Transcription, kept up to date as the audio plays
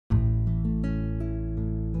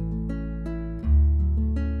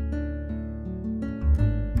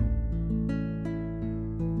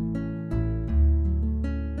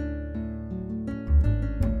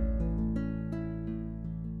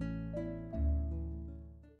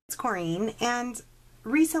Corrine, and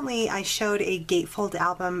recently I showed a gatefold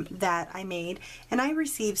album that I made, and I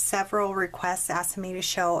received several requests asking me to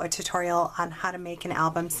show a tutorial on how to make an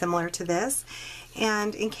album similar to this.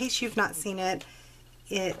 And in case you've not seen it,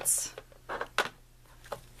 it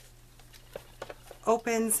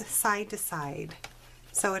opens side to side.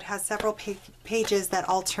 So it has several pages that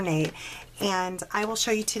alternate, and I will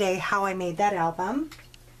show you today how I made that album.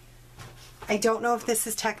 I don't know if this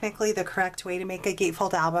is technically the correct way to make a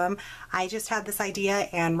gatefold album. I just had this idea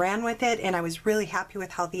and ran with it, and I was really happy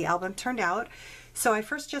with how the album turned out. So I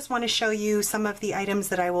first just want to show you some of the items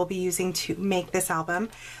that I will be using to make this album.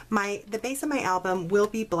 The base of my album will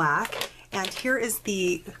be black, and here is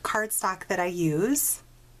the cardstock that I use.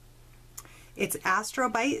 It's Astro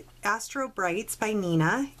Brights by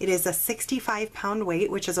Nina. It is a 65-pound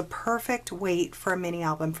weight, which is a perfect weight for a mini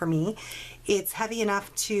album for me. It's heavy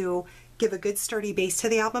enough to give a good sturdy base to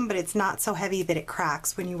the album, but it's not so heavy that it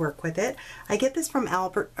cracks when you work with it. I get this from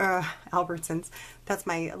Albertsons. That's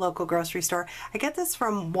my local grocery store. I get this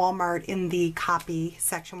from Walmart in the copy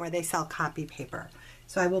section where they sell copy paper.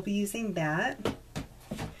 So I will be using that.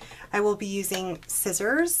 I will be using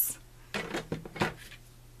scissors,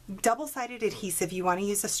 double-sided adhesive. You want to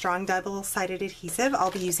use a strong double-sided adhesive.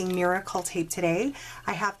 I'll be using Miracle tape today.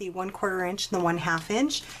 I have the 1/4 inch and the 1/2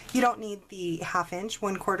 inch. You don't need the 1/2 inch.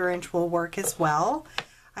 1/4 inch will work as well.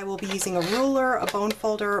 I will be using a ruler, a bone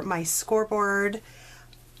folder, my scoreboard.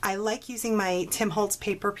 I like using my Tim Holtz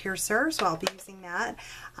paper piercer, so I'll be using that.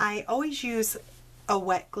 I always use a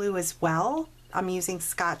wet glue as well. I'm using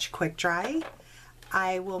Scotch Quick Dry.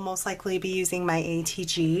 I will most likely be using my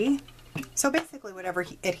ATG. So basically whatever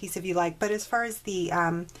adhesive you like, but as far as the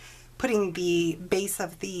putting the base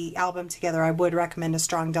of the album together, I would recommend a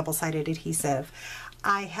strong double-sided adhesive.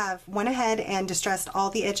 I have went ahead and distressed all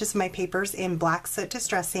the edges of my papers in black soot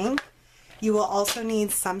distressing. You will also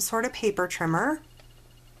need some sort of paper trimmer.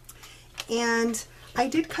 And I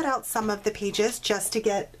did cut out some of the pages just to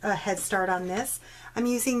get a head start on this. I'm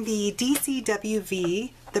using the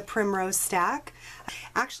DCWV, the Primrose Stack.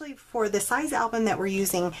 Actually, for the size album that we're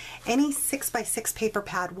using, any 6x6 paper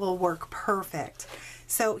pad will work perfect.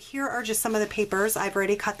 So here are just some of the papers. I've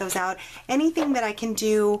already cut those out. Anything that I can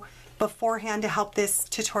do beforehand to help this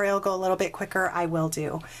tutorial go a little bit quicker, I will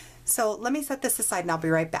do. So let me set this aside and I'll be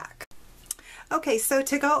right back. Okay, so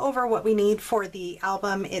to go over what we need for the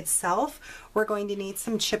album itself, we're going to need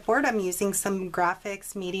some chipboard. I'm using some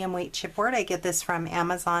Graphics medium weight chipboard. I get this from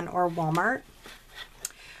Amazon or Walmart.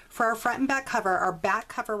 For our front and back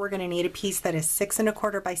cover, we're going to need a piece that is 6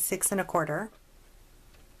 1/4 by 6 1/4.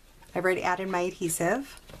 I've already added my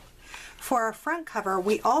adhesive. For our front cover,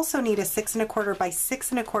 we also need a 6 1/4 by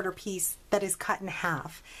 6 1/4 piece that is cut in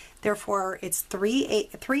half. Therefore, it's 3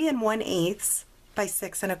 1/8 by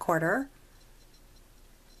 6 1/4.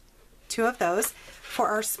 2 of those. For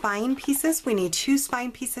our spine pieces, we need 2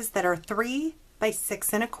 spine pieces that are 3 by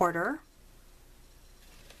 6 1/4.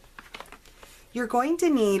 You're going to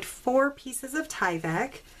need 4 pieces of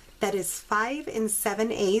Tyvek that is 5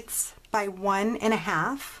 7/8 by 1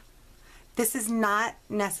 1/2. This is not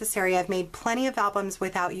necessary. I've made plenty of albums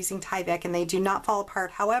without using Tyvek and they do not fall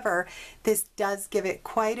apart. However, this does give it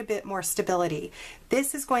quite a bit more stability.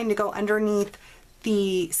 This is going to go underneath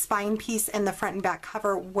the spine piece and the front and back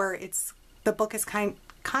cover where the book is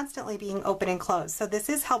constantly being open and closed. So this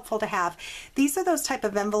is helpful to have. These are those type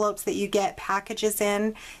of envelopes that you get packages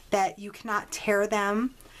in that you cannot tear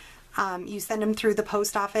them. You send them through the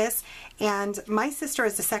post office, and my sister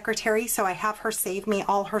is the secretary, so I have her save me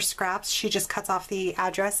all her scraps. She just cuts off the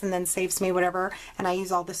address and then saves me whatever, and I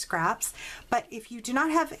use all the scraps. But if you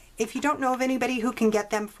don't know of anybody who can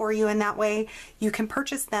get them for you in that way, you can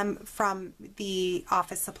purchase them from the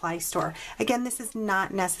office supply store. Again, this is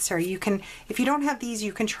not necessary. If you don't have these,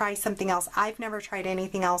 you can try something else. I've never tried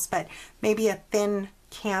anything else, but maybe a thin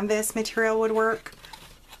canvas material would work.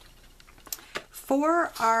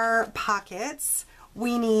 For our pockets,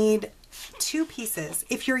 we need 2 pieces.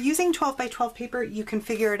 If you're using 12 by 12 paper, you can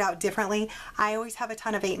figure it out differently. I always have a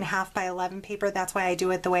ton of 8 1/2 by 11 paper. That's why I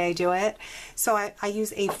do it the way I do it. So I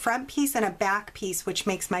use a front piece and a back piece, which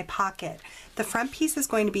makes my pocket. The front piece is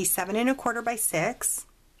going to be 7 1/4 by 6.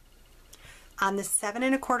 On the 7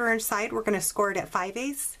 1/4 inch side, we're going to score it at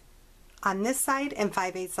 5/8 on this side and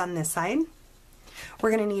 5/8 on this side.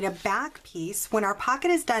 We're going to need a back piece. When our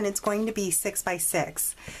pocket is done, it's going to be 6 by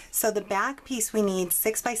 6. So the back piece we need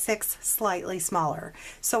 6 by 6, slightly smaller.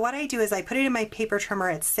 So what I do is I put it in my paper trimmer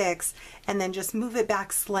at 6 and then just move it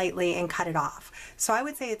back slightly and cut it off. So I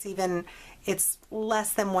would say it's less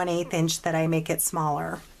than 1/8 inch that I make it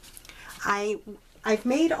smaller. I I've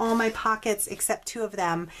made all my pockets except 2 of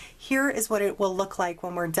them. Here is what it will look like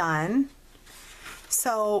when we're done.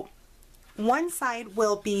 So one side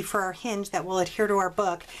will be for our hinge that will adhere to our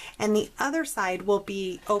book, and the other side will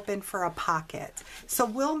be open for a pocket. So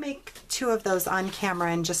we'll make 2 of those on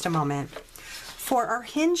camera in just a moment. For our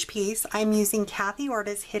hinge piece, I'm using Kathy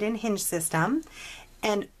Orta's Hidden Hinge System,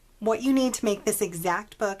 and what you need to make this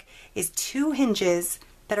exact book is 2 hinges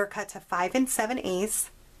that are cut to 5 7/8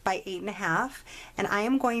 by 8 1/2, and I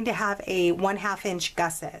am going to have a 1/2 inch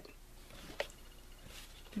gusset.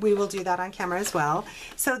 We will do that on camera as well.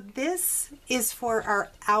 So this is for our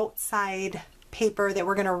outside paper that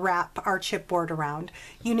we're going to wrap our chipboard around.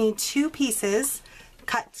 You need 2 pieces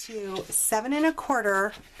cut to 7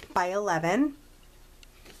 1/4 by 11.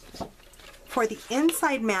 For the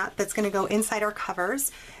inside mat that's going to go inside our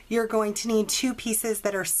covers, you're going to need 2 pieces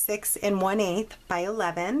that are 6 1/8 by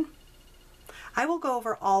 11. I will go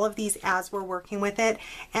over all of these as we're working with it,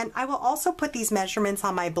 and I will also put these measurements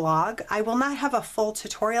on my blog. I will not have a full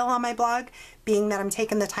tutorial on my blog, being that I'm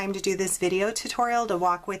taking the time to do this video tutorial to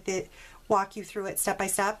walk you through it step by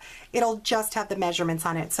step. It'll just have the measurements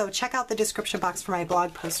on it, so check out the description box for my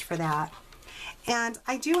blog post for that. And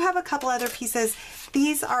I do have a couple other pieces.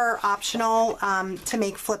 These are optional to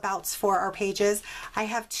make flip outs for our pages. I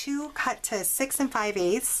have 2 cut to 6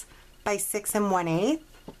 5/8 by 6 1/8.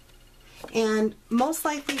 And most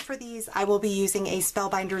likely for these, I will be using a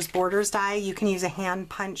Spellbinders Borders die. You can use a hand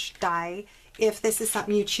punch die if this is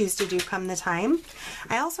something you choose to do come the time.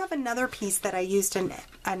 I also have another piece that I used an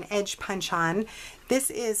edge punch on.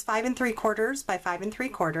 This is 5 3/4 by 5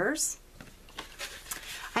 3/4.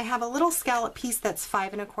 I have a little scallop piece that's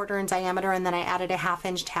 5 1/4 in diameter, and then I added a 1/2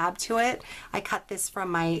 inch tab to it. I cut this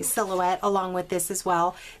from my silhouette along with this as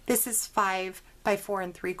well. This is 5 by 4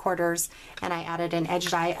 3/4, and I added an edge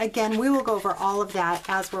die. Again, we will go over all of that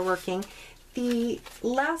as we're working. The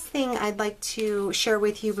last thing I'd like to share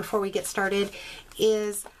with you before we get started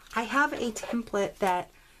is I have a template that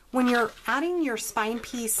when you're adding your spine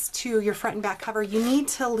piece to your front and back cover, you need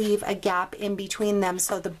to leave a gap in between them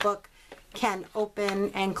so the book can open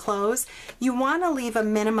and close. You want to leave a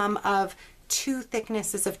minimum of 2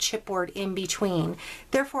 thicknesses of chipboard in between.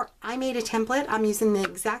 Therefore, I made a template. I'm using the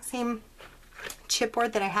exact same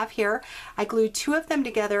chipboard that I have here. I glued 2 of them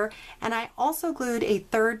together, and I also glued a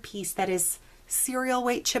 3rd piece that is serial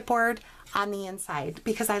weight chipboard on the inside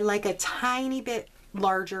because I like a tiny bit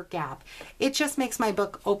larger gap. It just makes my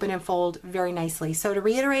book open and fold very nicely. So to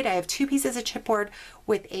reiterate, I have 2 pieces of chipboard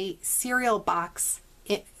with a serial box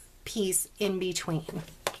piece in between.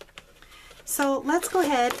 So let's go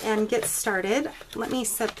ahead and get started. Let me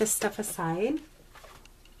set this stuff aside.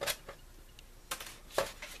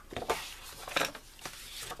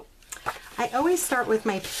 I always start with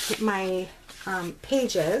my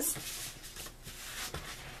pages,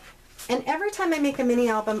 and every time I make a mini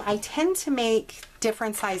album, I tend to make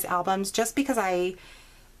different size albums just because I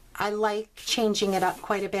like changing it up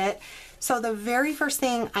quite a bit. So the very first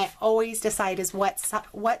thing I always decide is what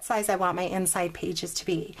size I want my inside pages to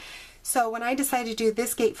be. So when I decided to do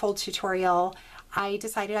this gatefold tutorial, I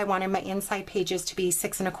decided I wanted my inside pages to be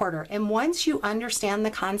 6 1/4. And once you understand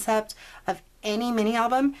the concept of any mini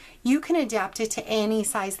album, you can adapt it to any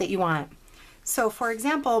size that you want. So for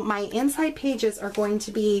example, my inside pages are going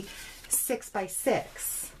to be 6 by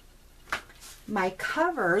 6. My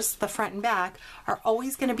covers, the front and back, are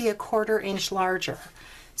always going to be 1/4 inch larger.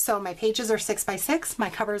 So my pages are 6 by 6, my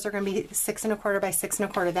covers are going to be 6 1/4 by 6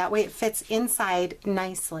 1/4. That way it fits inside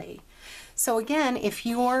nicely. So again, if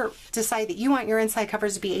you decide that you want your inside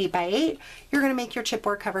covers to be 8 by 8, you're going to make your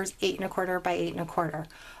chipboard covers 8 1/4 by 8 1/4.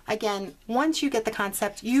 Again, once you get the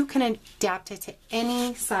concept, you can adapt it to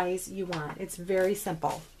any size you want. It's very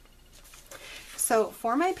simple. So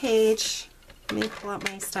for my page, let me pull out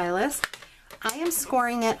my stylus. I am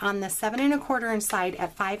scoring it on the 7 1/4 inch side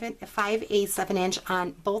at 5/8 of an inch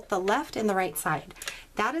on both the left and the right side.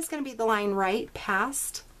 That is going to be the line right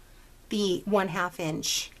past the 1/2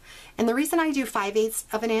 inch. And the reason I do 5/8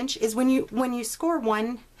 of an inch is when you score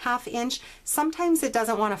 1/2 inch, sometimes it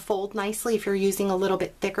doesn't want to fold nicely if you're using a little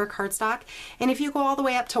bit thicker cardstock. And if you go all the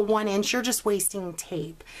way up to 1 inch, you're just wasting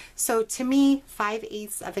tape. So to me,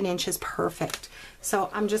 5/8 of an inch is perfect. So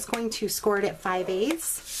I'm just going to score it at 5/8,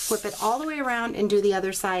 flip it all the way around, and do the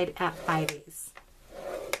other side at 5/8.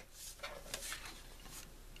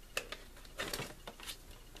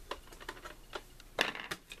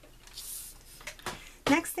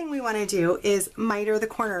 Next thing we want to do is miter the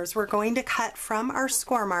corners. We're going to cut from our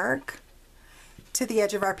score mark to the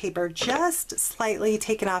edge of our paper, just slightly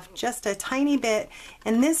taken off just a tiny bit,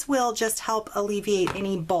 and this will just help alleviate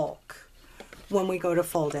any bulk when we go to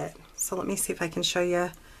fold it. So let me see if I can show you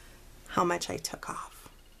how much I took off.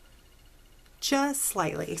 Just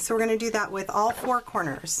slightly. So we're going to do that with all 4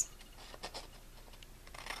 corners.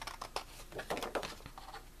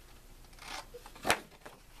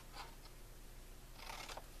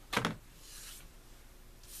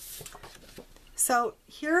 So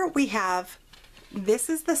here we have, this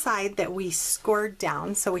is the side that we scored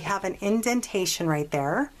down, so we have an indentation right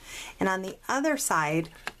there, and on the other side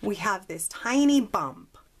we have this tiny bump.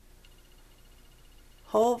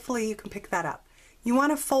 Hopefully you can pick that up. You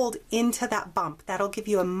want to fold into that bump. That'll give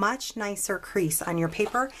you a much nicer crease on your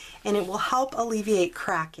paper, and it will help alleviate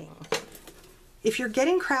cracking. If you're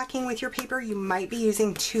getting cracking with your paper, you might be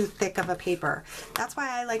using too thick of a paper. That's why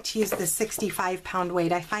I like to use the 65-pound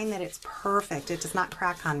weight. I find that it's perfect. It does not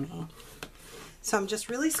crack on me. So I'm just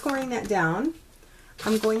really scoring that down.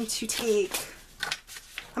 I'm going to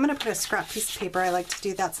put a scrap piece of paper. I like to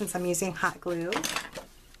do that since I'm using hot glue.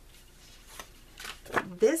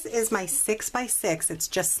 This is my 6x6. It's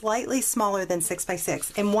just slightly smaller than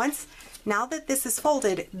 6x6. And now that this is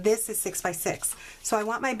folded, this is 6x6. So I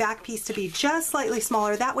want my back piece to be just slightly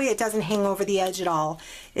smaller. That way it doesn't hang over the edge at all.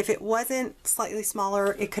 If it wasn't slightly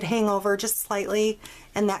smaller, it could hang over just slightly,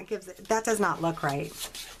 and that does not look right.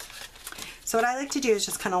 So what I like to do is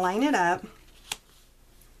just kind of line it up,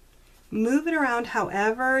 move it around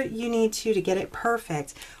however you need to get it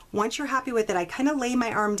perfect. Once you're happy with it, I kind of lay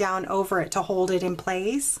my arm down over it to hold it in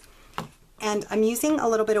place. And I'm using a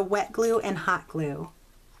little bit of wet glue and hot glue.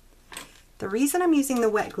 The reason I'm using the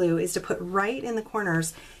wet glue is to put right in the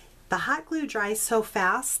corners. The hot glue dries so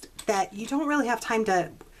fast that you don't really have time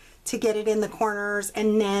to get it in the corners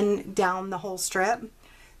and then down the whole strip.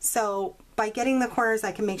 So by getting the corners,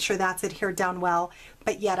 I can make sure that's adhered down well,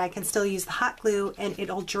 but yet I can still use the hot glue and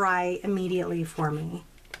it'll dry immediately for me.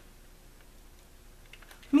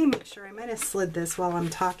 Let me make sure. I might have slid this while I'm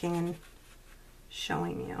talking and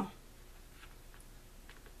showing you.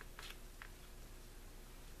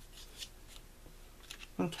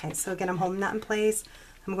 Okay, so again, I'm holding that in place.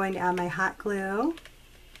 I'm going to add my hot glue.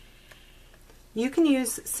 You can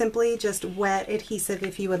use simply just wet adhesive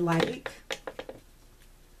if you would like.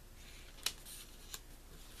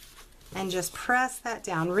 And just press that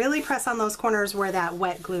down. Really press on those corners where that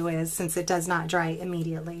wet glue is, since it does not dry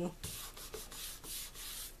immediately.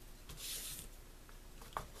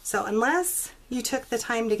 So unless you took the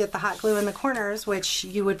time to get the hot glue in the corners, which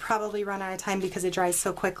you would probably run out of time because it dries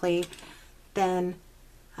so quickly, then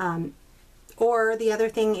or the other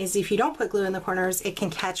thing is, if you don't put glue in the corners, it can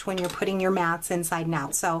catch when you're putting your mats inside and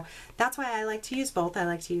out. So that's why I like to use both. I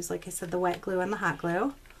like to use, like I said, the wet glue and the hot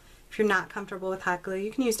glue. If you're not comfortable with hot glue,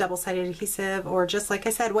 you can use double-sided adhesive, or just like I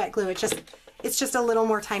said, wet glue. It's just a little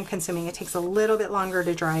more time consuming. It takes a little bit longer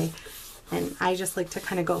to dry, and I just like to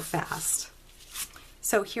kind of go fast.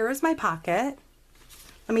 So here is my pocket.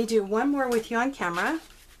 Let me do one more with you on camera.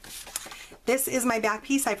 This is my back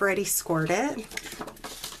piece. I've already scored it.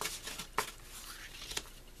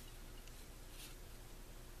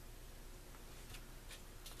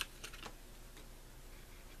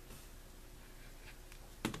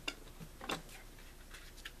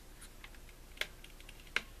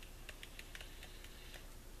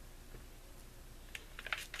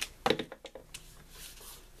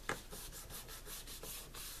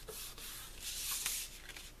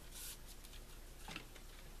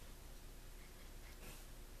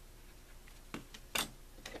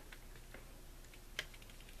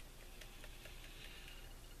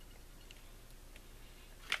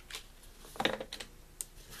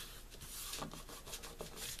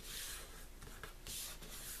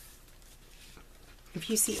 If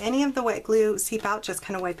you see any of the wet glue seep out, just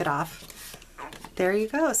kind of wipe it off. There you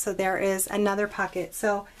go. So there is another pocket.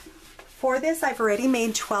 So for this, I've already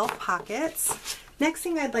made 12 pockets. Next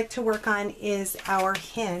thing I'd like to work on is our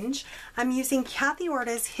hinge. I'm using Kathy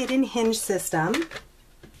Orta's hidden hinge system.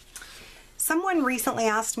 Someone recently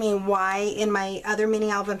asked me why in my other mini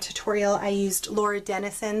album tutorial I used Laura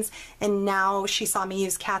Dennison's, and now she saw me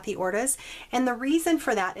use Kathy Orta's. And the reason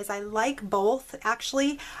for that is I like both.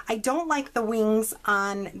 Actually, I don't like the wings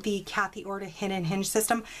on the Kathy Orta hidden hinge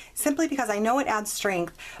system, simply because I know it adds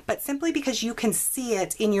strength, but simply because you can see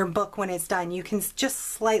it in your book when it's done. You can just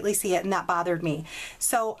slightly see it, and that bothered me.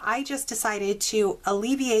 So I just decided to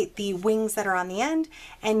alleviate the wings that are on the end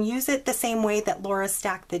and use it the same way that Laura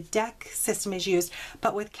Stack the Deck system is used.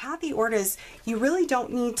 But with Kathy Orta's, you really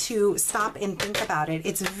don't need to stop and think about it.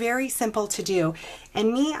 It's very simple to do.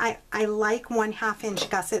 And me, I like 1/2 inch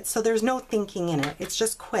gussets, so there's no thinking in it. It's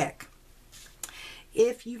just quick.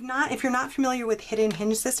 If you're not familiar with hidden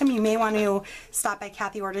hinge system, you may want to stop by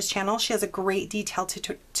Kathy Orta's channel. She has a great detailed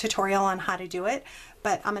tutorial on how to do it,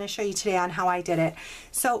 but I'm going to show you today on how I did it.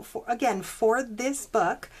 So again, for this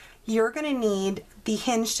book, you're going to need the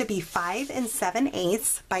hinge to be 5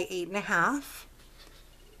 7/8 by 8.5.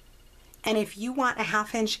 And if you want a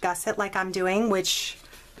 1/2 inch gusset like I'm doing, which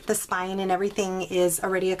the spine and everything is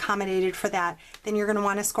already accommodated for that, then you're going to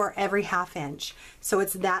want to score every 1/2 inch. So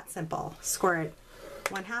it's that simple. Score it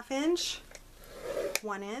 1/2 inch,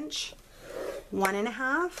 1 inch,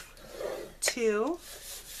 1.5, 2,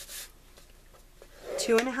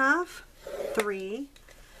 2.5, 3,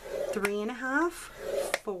 3.5,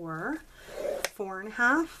 4,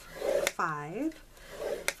 4.5, 5,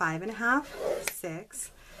 5.5,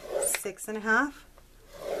 6, 6.5,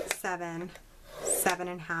 7,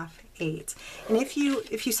 7.5, 8. And if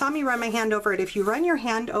you saw me run my hand over it, if you run your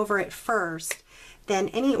hand over it first, then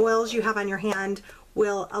any oils you have on your hand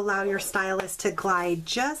will allow your stylus to glide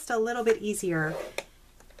just a little bit easier.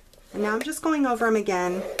 And now I'm just going over them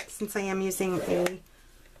again, since I am using a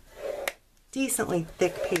decently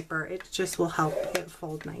thick paper. It just will help it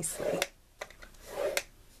fold nicely.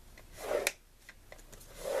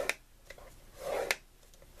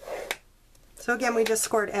 So again, we just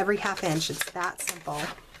scored every 1/2 inch. It's that simple.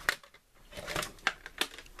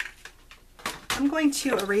 I'm going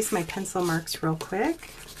to erase my pencil marks real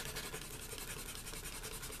quick.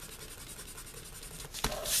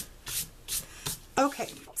 Okay,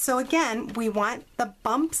 so again, we want the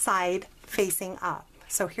bump side facing up.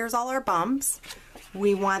 So here's all our bumps.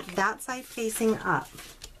 We want that side facing up.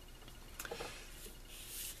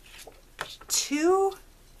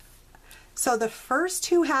 So the first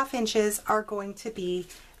 2 1/2 inches are going to be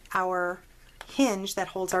our hinge that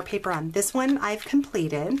holds our paper on. This one I've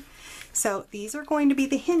completed. So these are going to be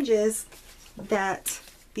the hinges that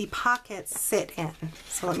the pockets sit in.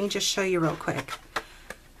 So let me just show you real quick.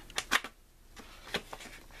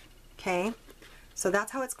 Okay, so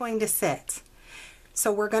that's how it's going to sit.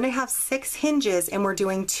 So we're going to have 6 hinges and we're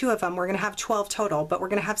doing 2 of them. We're going to have 12 total, but we're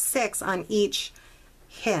going to have 6 on each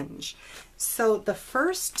hinge. So the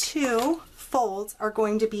first 2 folds are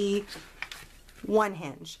going to be 1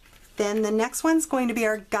 hinge. Then the next one's going to be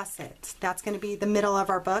our gusset. That's going to be the middle of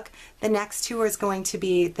our book. The next 2 is going to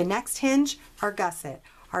be the next hinge, our gusset.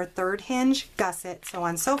 Our third hinge, gusset, so on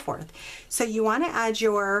and so forth. So you want to add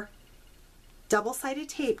your double-sided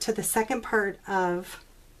tape to the second part of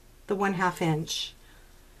the 1/2 inch.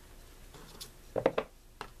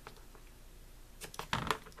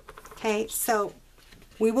 Okay, so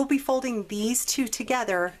we will be folding these 2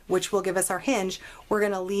 together, which will give us our hinge. We're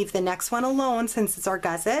going to leave the next one alone since it's our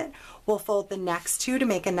gusset. We'll fold the next 2 to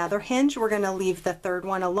make another hinge. We're going to leave the third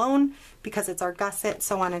one alone because it's our gusset,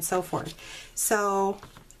 so on and so forth. So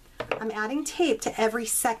I'm adding tape to every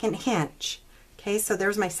second hinge. Okay, so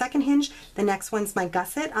there's my second hinge. The next one's my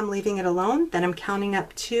gusset. I'm leaving it alone. Then I'm counting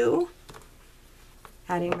up 2,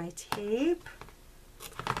 adding my tape.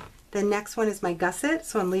 The next one is my gusset,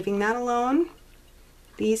 so I'm leaving that alone.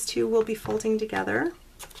 These 2 will be folding together.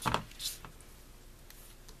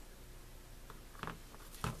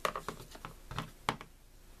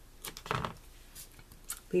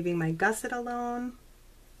 Leaving my gusset alone.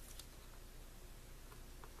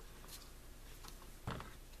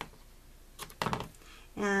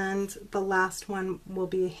 And the last one will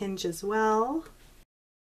be a hinge as well.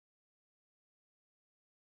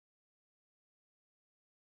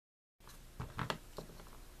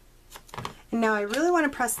 And now I really want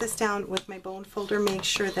to press this down with my bone folder, make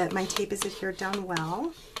sure that my tape is adhered down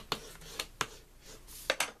well.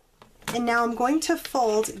 And now I'm going to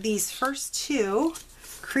fold these first 2,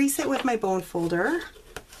 crease it with my bone folder,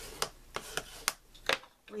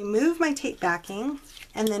 remove my tape backing,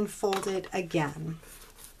 and then fold it again.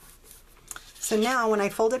 So now when I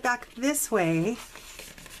fold it back this way,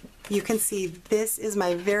 you can see this is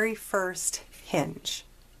my very first hinge.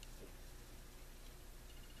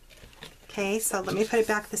 Okay, so let me put it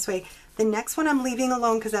back this way. The next one I'm leaving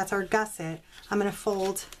alone because that's our gusset. I'm going to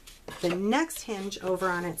fold the next hinge over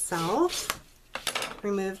on itself,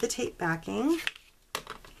 remove the tape backing,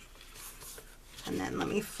 and then let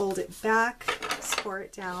me fold it back, score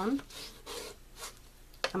it down.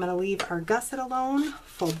 I'm going to leave our gusset alone,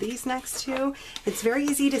 fold these next 2. It's very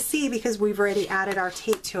easy to see because we've already added our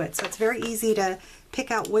tape to it, so it's very easy to pick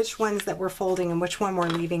out which ones that we're folding and which one we're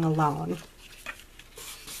leaving alone.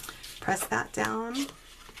 Press that down.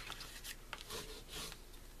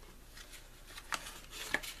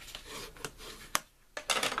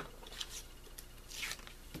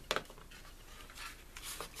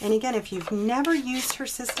 And again, if you've never used her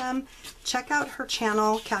system, check out her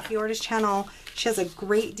channel, Kathy Orta's channel. She has a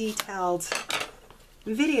great detailed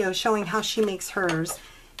video showing how she makes hers,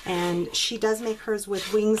 and she does make hers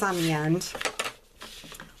with wings on the end.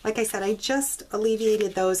 Like I said, I just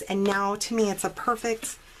alleviated those, and now to me it's a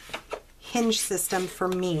perfect hinge system for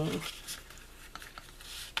me,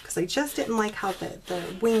 because I just didn't like how the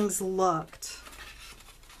wings looked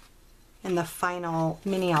in the final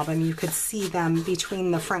mini album. You could see them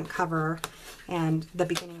between the front cover and the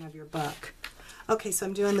beginning of your book. Okay, so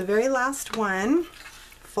I'm doing the very last one,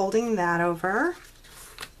 folding that over.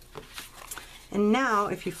 And now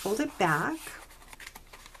if you fold it back,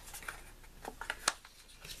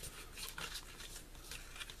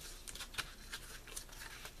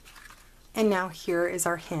 and now here is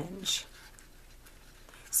our hinge.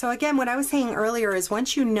 So again, what I was saying earlier is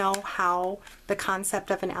once you know how the concept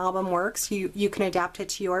of an album works, you can adapt it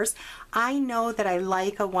to yours. I know that I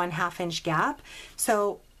like a 1/2 inch gap,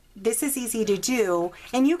 so this is easy to do,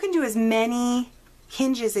 and you can do as many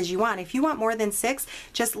hinges as you want. If you want more than 6,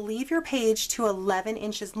 just leave your page to 11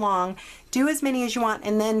 inches long, do as many as you want,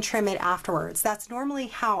 and then trim it afterwards. That's normally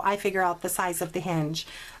how I figure out the size of the hinge,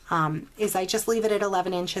 is I just leave it at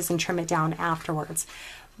 11 inches and trim it down afterwards.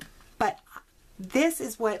 But this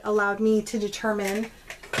is what allowed me to determine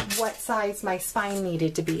what size my spine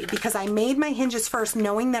needed to be, because I made my hinges first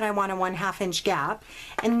knowing that I want a 1/2 inch gap,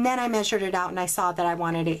 and then I measured it out and I saw that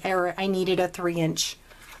I needed a 3 inch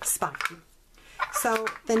spine. So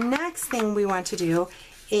the next thing we want to do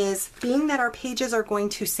is, being that our pages are going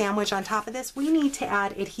to sandwich on top of this, we need to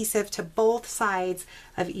add adhesive to both sides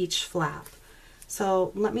of each flap.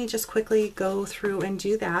 So let me just quickly go through and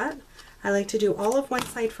do that. I like to do all of one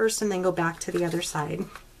side first and then go back to the other side.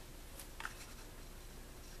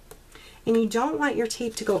 And you don't want your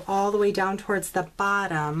tape to go all the way down towards the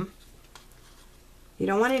bottom. You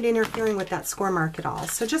don't want it interfering with that score mark at all.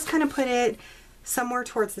 So just kind of put it somewhere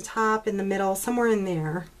towards the top, in the middle, somewhere in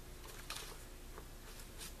there.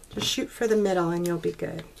 Just shoot for the middle and you'll be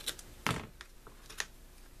good.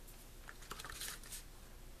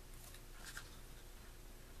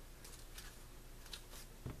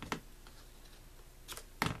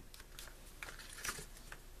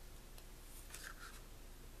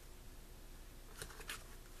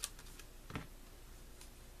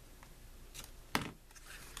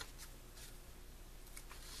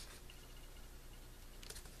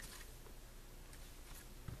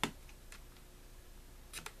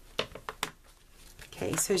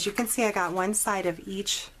 Okay, so as you can see, I got one side of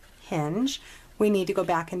each hinge. We need to go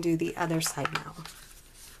back and do the other side now.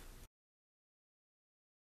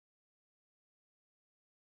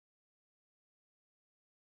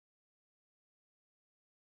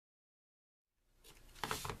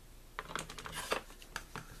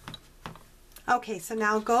 Okay, so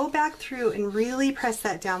now go back through and really press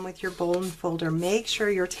that down with your bone folder. Make sure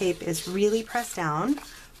your tape is really pressed down,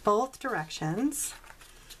 both directions.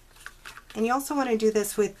 And you also want to do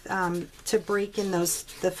this with to break in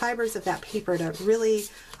the fibers of that paper to really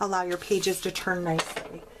allow your pages to turn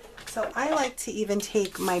nicely. So I like to even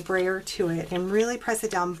take my brayer to it and really press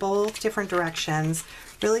it down both different directions.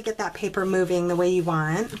 Really get that paper moving the way you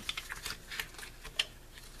want.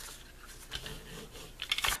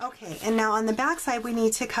 Okay, and now on the back side, we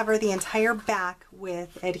need to cover the entire back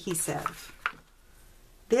with adhesive.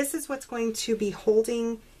 This is what's going to be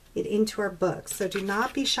holding it into our book, so do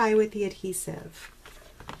not be shy with the adhesive.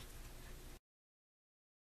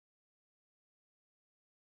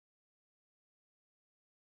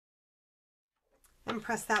 And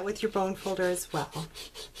press that with your bone folder as well.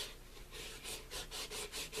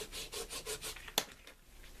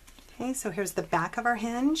 Okay, so here's the back of our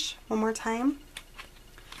hinge one more time,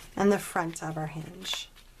 and the front of our hinge.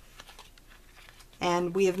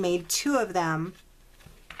 And we have made 2 of them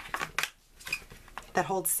that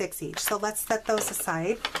hold 6 each. So let's set those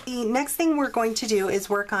aside. The next thing we're going to do is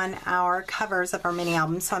work on our covers of our mini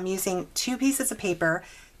album. So I'm using 2 pieces of paper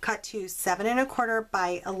cut to 7 1/4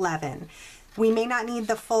 by 11. We may not need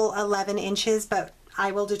the full 11 inches, but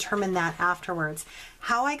I will determine that afterwards.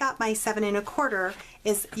 How I got my 7 1/4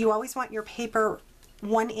 is you always want your paper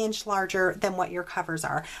 1 inch larger than what your covers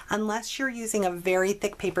are. Unless you're using a very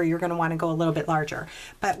thick paper, you're going to want to go a little bit larger.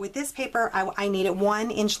 But with this paper, I need it 1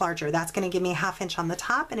 inch larger. That's going to give me a 1/2 inch on the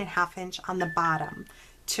top and a 1/2 inch on the bottom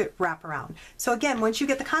to wrap around. So again, once you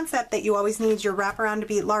get the concept that you always need your wraparound to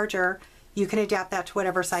be larger, you can adapt that to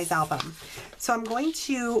whatever size album. So I'm going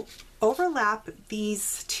to overlap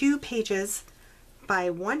these 2 pages by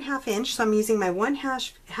 1/2 inch. So I'm using my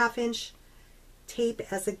 1/2 inch tape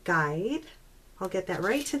as a guide. I'll get that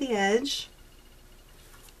right to the edge.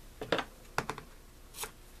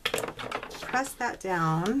 Press that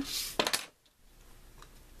down.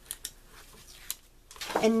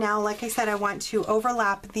 And now, like I said, I want to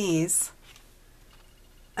overlap these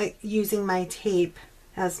using my tape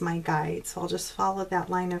as my guide. So I'll just follow that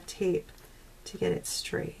line of tape to get it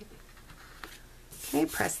straight. Okay,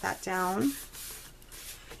 press that down.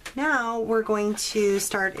 Now we're going to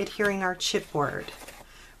start adhering our chipboard.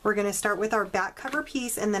 We're going to start with our back cover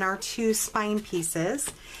piece and then our 2 spine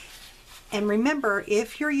pieces. And remember,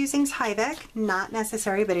 if you're using Tyvek, not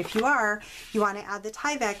necessary, but if you are, you want to add the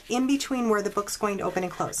Tyvek in between where the book's going to open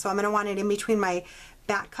and close. So I'm going to want it in between my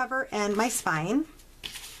back cover and my spine.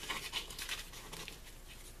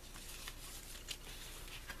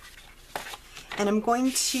 And I'm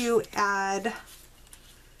going to add,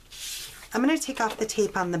 I'm going to take off the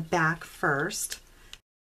tape on the back first.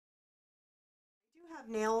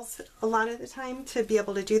 Nails a lot of the time to be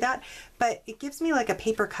able to do that, but it gives me like a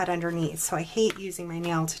paper cut underneath, so I hate using my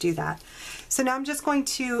nail to do that. So now I'm just going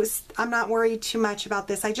to, I'm not worried too much about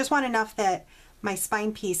this. I just want enough that my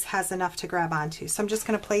spine piece has enough to grab onto. So I'm just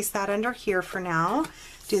going to place that under here for now.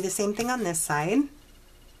 Do the same thing on this side.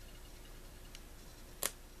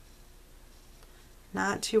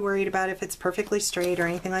 Not too worried about if it's perfectly straight or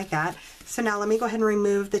anything like that. So now let me go ahead and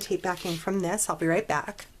remove the tape backing from this. I'll be right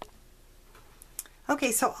back.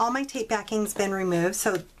 Okay, so all my tape backing's been removed.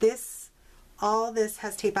 So all this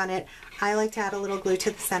has tape on it. I like to add a little glue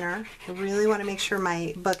to the center. I really want to make sure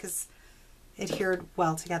my book is adhered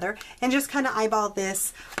well together. And just kind of eyeball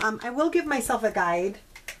this. I will give myself a guide.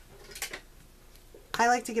 I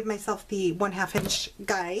like to give myself the 1/2 inch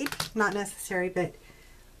guide. Not necessary, but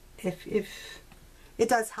if it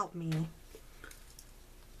does help me.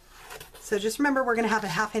 So just remember, we're going to have a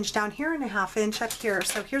 1/2 inch down here and a 1/2 inch up here.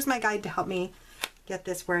 So here's my guide to help me get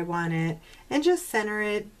this where I want it, and just center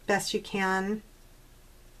it best you can.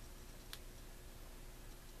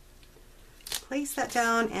 Place that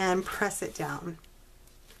down and press it down.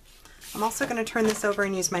 I'm also going to turn this over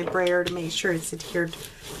and use my brayer to make sure it's adhered,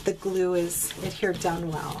 the glue is adhered down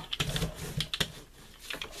well.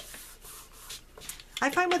 I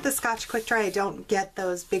find with the Scotch Quick Dry I don't get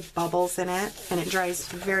those big bubbles in it, and it dries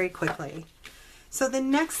very quickly. So the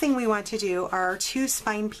next thing we want to do, our 2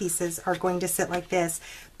 spine pieces are going to sit like this,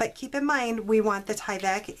 but keep in mind we want the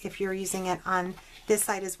Tyvek if you're using it on this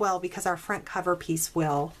side as well, because our front cover piece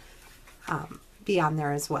will be on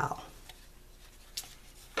there as well.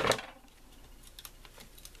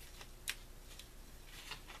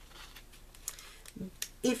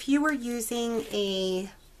 If you were using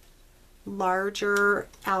a larger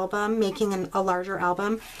album, making a larger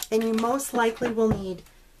album, then you most likely will need,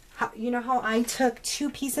 you know how I took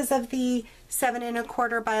 2 pieces of the 7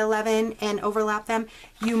 1/4 by 11 and overlap them?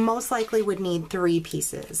 You most likely would need 3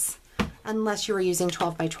 pieces, unless you were using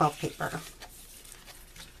 12 by 12 paper.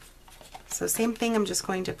 So same thing, I'm just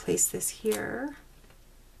going to place this here.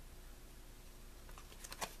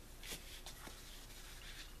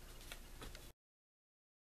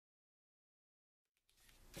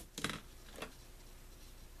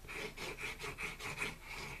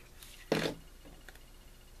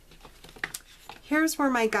 Here's where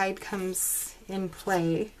my guide comes in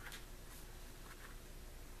play.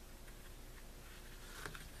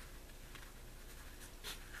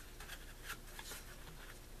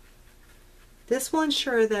 This will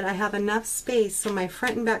ensure that I have enough space so my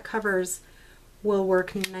front and back covers will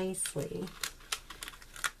work nicely.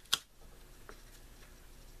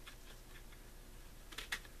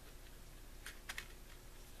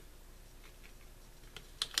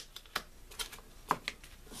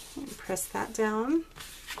 Press that down.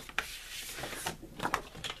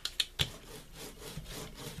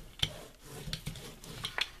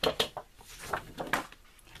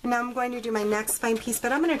 And now I'm going to do my next spine piece,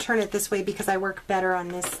 but I'm going to turn it this way because I work better on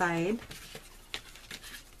this side.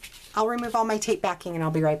 I'll remove all my tape backing and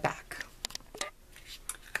I'll be right back.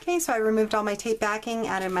 Okay, so I removed all my tape backing,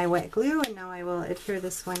 added my wet glue, and now I will adhere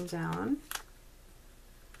this one down.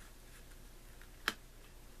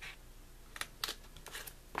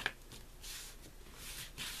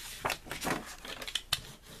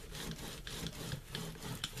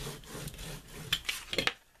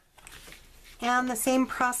 And the same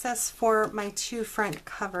process for my 2 front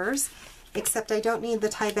covers, except I don't need the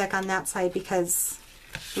Tyvek on that side because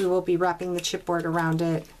we will be wrapping the chipboard around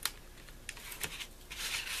it.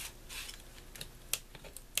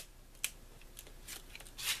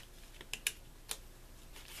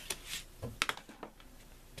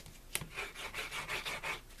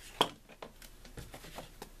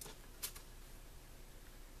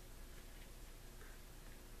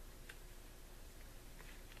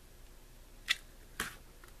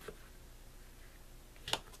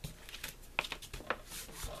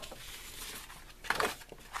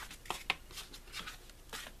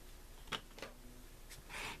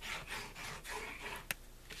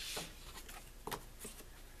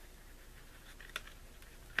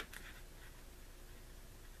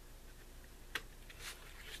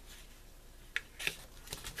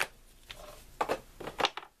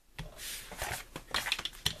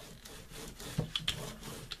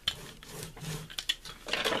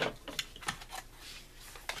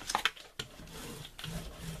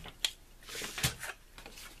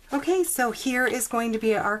 Okay, so here is going to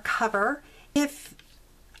be our cover. If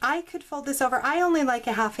I could fold this over, I only like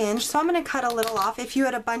a 1/2 inch, so I'm going to cut a little off. If you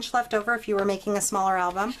had a bunch left over, if you were making a smaller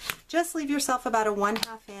album, just leave yourself about a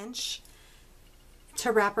 1/2 inch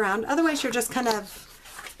to wrap around. Otherwise, you're just kind of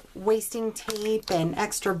wasting tape and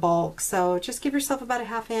extra bulk. So just give yourself about a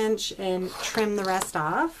 1/2 inch and trim the rest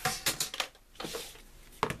off.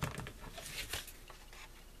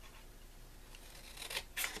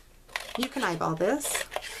 You can eyeball this.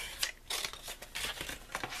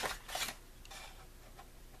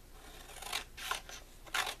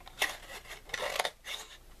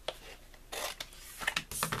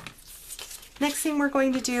 Next thing we're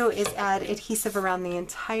going to do is add adhesive around the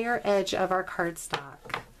entire edge of our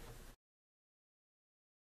cardstock.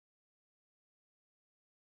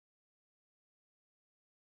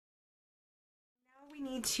 Now we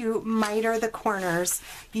need to miter the corners.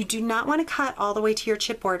 You do not want to cut all the way to your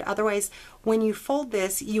chipboard, otherwise when you fold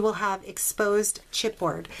this you will have exposed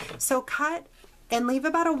chipboard. So cut and leave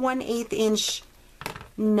about a 1/8 inch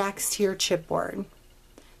next to your chipboard.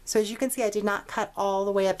 So as you can see, I did not cut all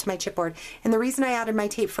the way up to my chipboard. And the reason I added my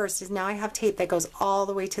tape first is now I have tape that goes all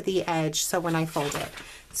the way to the edge, so when I fold it.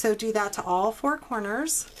 So do that to all 4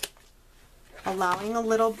 corners, allowing a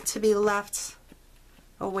little to be left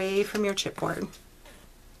away from your chipboard.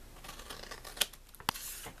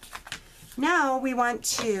 Now we want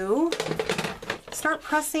to start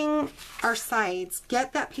pressing our sides.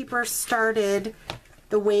 Get that paper started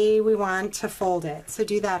the way we want to fold it. So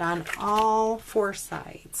do that on all 4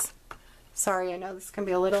 sides. Sorry, I know this can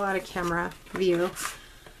be a little out of camera view.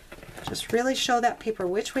 Just really show that paper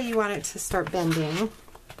which way you want it to start bending.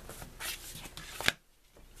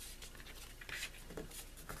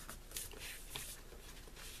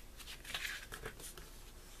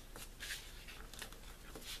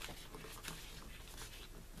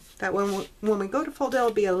 That when we go to fold,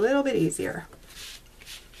 it'll be a little bit easier.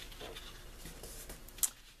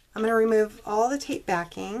 I'm going to remove all the tape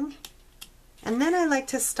backing, and then I like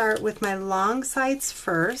to start with my long sides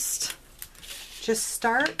first. Just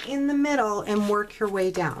start in the middle and work your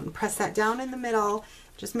way down. Press that down in the middle,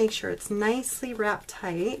 just make sure it's nicely wrapped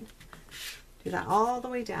tight. Do that all the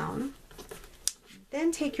way down.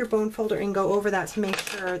 Then take your bone folder and go over that to make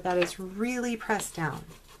sure that it's really pressed down.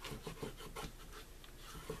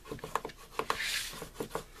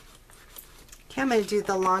 Okay, I'm going to do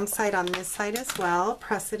the long side on this side as well.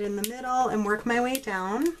 Press it in the middle and work my way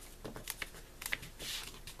down.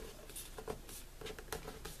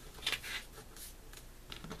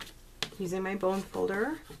 Using my bone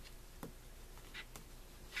folder.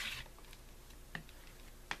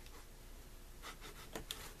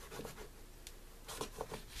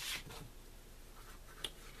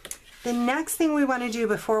 The next thing we want to do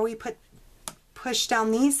before we push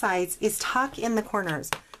down these sides is tuck in the corners.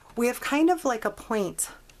 We have kind of like a point,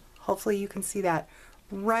 hopefully you can see that,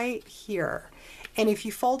 right here. And if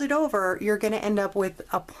you fold it over, you're going to end up with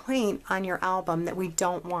a point on your album that we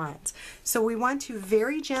don't want. So we want to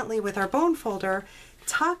very gently with our bone folder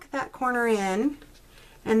tuck that corner in,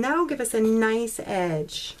 and that'll give us a nice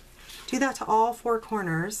edge. Do that to all 4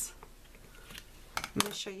 corners. I'm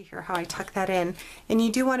going to show you here how I tuck that in. And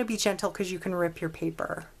you do want to be gentle because you can rip your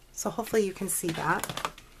paper. So hopefully you can see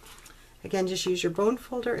that. Again, just use your bone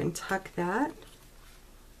folder and tuck that.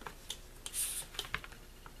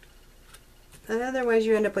 And otherwise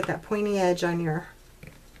you end up with that pointy edge on your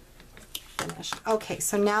finish. Okay,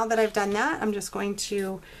 so now that I've done that, I'm just going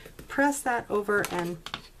to press that over and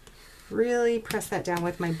really press that down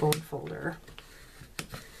with my bone folder.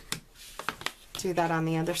 Do that on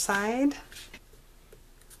the other side.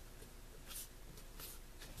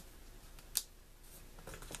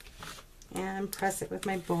 And press it with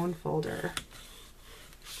my bone folder.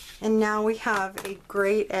 And now we have a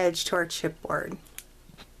great edge to our chipboard.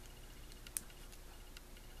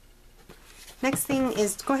 Next thing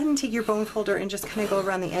is go ahead and take your bone folder and just kind of go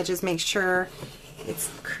around the edges, make sure it's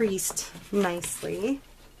creased nicely.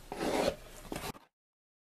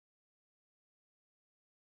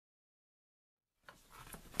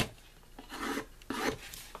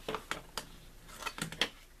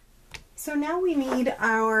 So now we need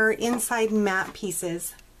our inside mat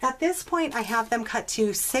pieces. At this point I have them cut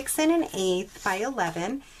to 6 1/8 by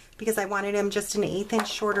 11 because I wanted them just an 1/8 inch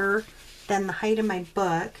shorter than the height of my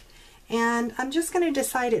book. And I'm just going to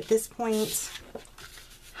decide at this point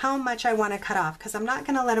how much I want to cut off because I'm not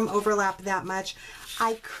going to let them overlap that much.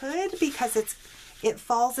 I could, because it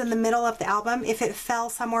falls in the middle of the album. If it fell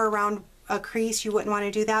somewhere around a crease, you wouldn't want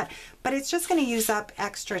to do that, but it's just going to use up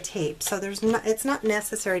extra tape, so it's not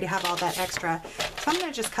necessary to have all that extra. So I'm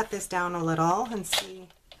going to just cut this down a little and see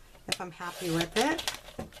if I'm happy with it.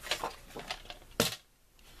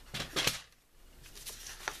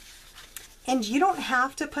 And you don't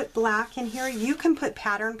have to put black in here. You can put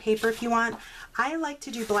pattern paper if you want. I like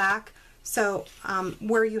to do black, so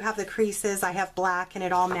where you have the creases, I have black and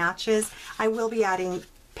it all matches. I will be adding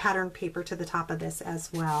pattern paper to the top of this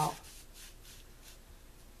as well.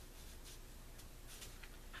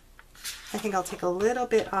 I think I'll take a little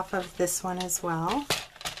bit off of this one as well.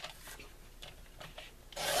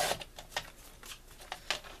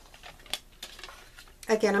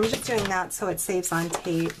 Again, I'm just doing that so it saves on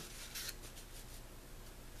tape.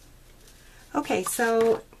 Okay,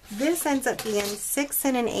 so this ends up being 6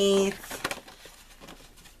 1/8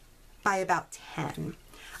 by about 10.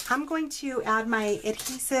 I'm going to add my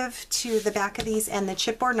adhesive to the back of these and the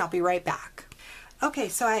chipboard, and I'll be right back. Okay,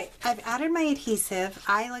 so I've added my adhesive.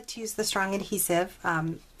 I like to use the strong adhesive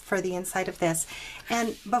for the inside of this.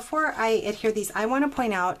 And before I adhere these, I want to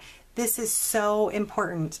point out this is so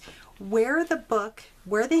important. Where the book,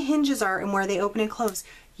 where the hinges are and where they open and close,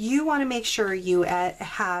 you want to make sure you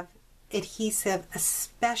have adhesive,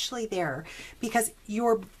 especially there, because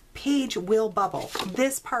your page will bubble.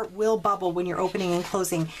 This part will bubble when you're opening and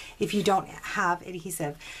closing if you don't have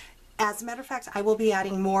adhesive. As a matter of fact, I will be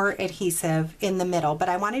adding more adhesive in the middle, but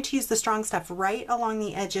I wanted to use the strong stuff right along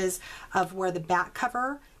the edges of where the back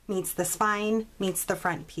cover meets the spine, meets the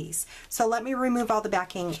front piece. So let me remove all the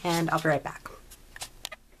backing and I'll be right back.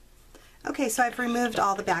 Okay, so I've removed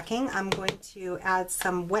all the backing. I'm going to add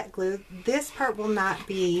some wet glue. This part will not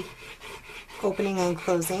be opening and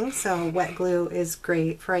closing, so wet glue is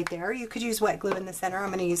great for right there. You could use wet glue in the center. I'm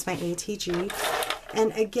going to use my ATG.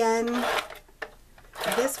 And again,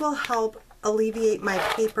 this will help alleviate my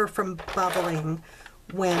paper from bubbling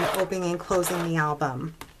when opening and closing the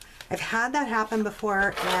album. I've had that happen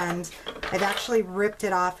before, and I've actually ripped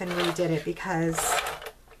it off and redid it because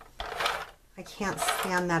I can't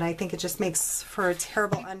stand that. I think it just makes for a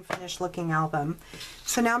terrible unfinished looking album.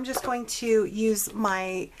 So now I'm just going to use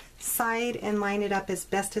my side and line it up as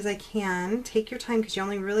best as I can. Take your time because you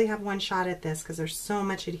only really have one shot at this because there's so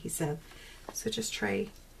much adhesive. So just try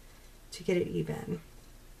to get it even.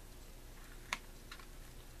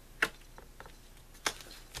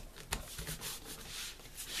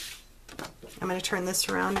 I'm going to turn this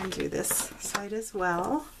around and do this side as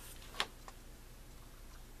well.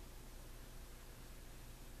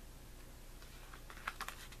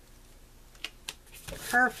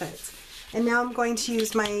 Perfect. And now I'm going to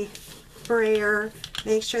use my brayer,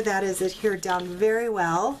 make sure that is adhered down very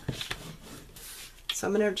well. So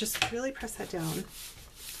I'm going to just really press that down.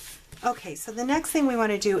 Okay, so the next thing we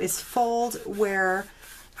want to do is fold where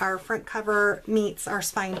our front cover meets our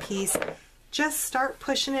spine piece. Just start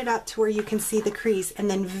pushing it up to where you can see the crease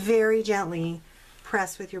and then very gently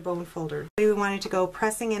press with your bone folder. We wanted to go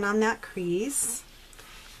pressing in on that crease,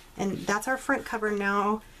 and that's our front cover.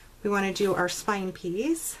 Now we want to do our spine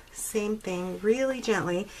piece. Same thing, really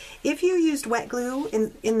gently. If you used wet glue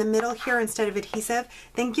in the middle here instead of adhesive,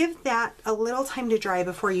 then give that a little time to dry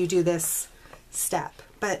before you do this step.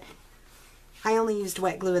 But I only used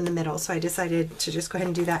wet glue in the middle, so I decided to just go ahead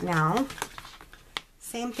and do that now.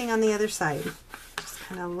 Same thing on the other side. Just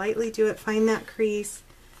kind of lightly do it, find that crease,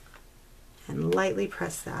 and lightly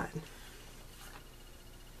press that.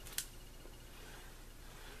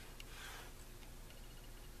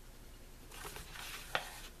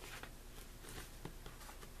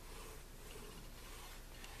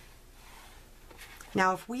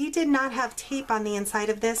 Now, if we did not have tape on the inside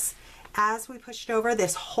of this, as we pushed it over,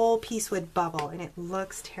 this whole piece would bubble, and it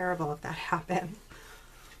looks terrible if that happened.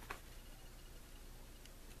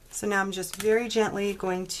 So now I'm just very gently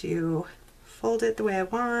going to fold it the way I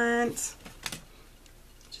want.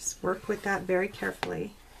 Just work with that very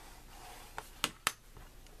carefully.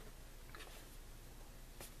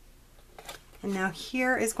 And now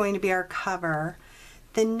here is going to be our cover.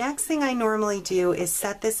 The next thing I normally do is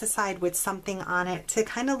set this aside with something on it to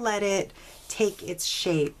kind of let it take its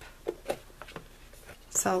shape.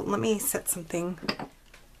 So let me set something.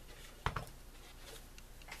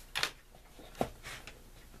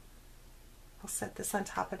 I'll set this on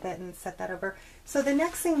top of it and set that over. So the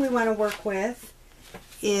next thing we want to work with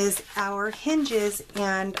is our hinges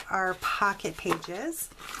and our pocket pages.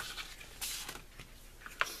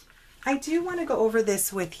 I do want to go over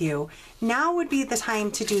this with you. Now would be the time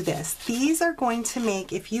to do this. These are going to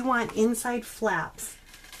make, if you want inside flaps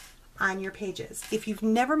on your pages. If you've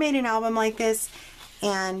never made an album like this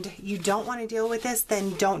and you don't want to deal with this,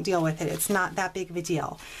 then don't deal with it. It's not that big of a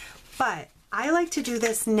deal. But I like to do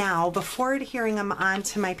this now before adhering them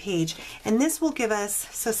onto my page, and this will give us,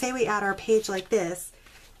 so say we add our page like this,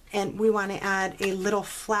 and we want to add a little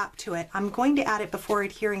flap to it. I'm going to add it before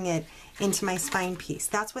adhering it into my spine piece.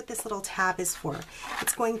 That's what this little tab is for.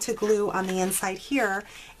 It's going to glue on the inside here,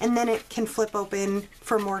 and then it can flip open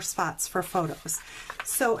for more spots for photos.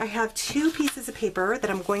 So I have 2 pieces of paper that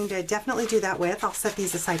I'm going to definitely do that with. I'll set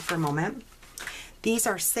these aside for a moment. These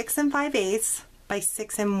are 6 5/8 by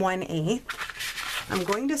 6 1/8. I'm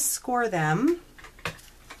going to score them.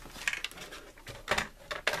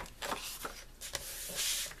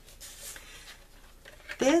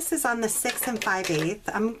 This is on the 6 5/8.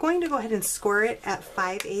 I'm going to go ahead and score it at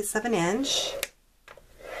 5/8 of an inch.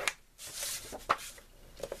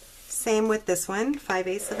 Same with this one,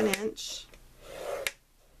 5/8 of an inch.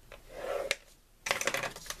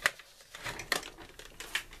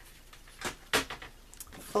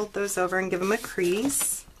 Fold those over and give them a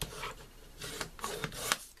crease.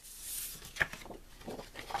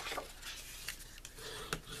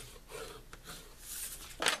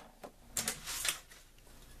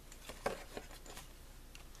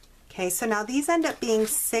 Okay, so now these end up being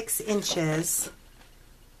 6 inches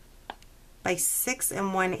by 6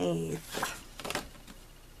 1/8.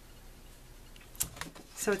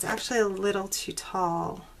 So it's actually a little too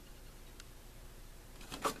tall.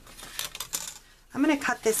 I'm going to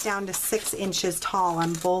cut this down to 6 inches tall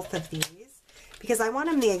on both of these because I want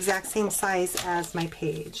them the exact same size as my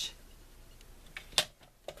page.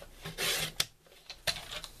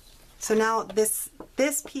 So now this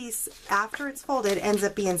piece, after it's folded, ends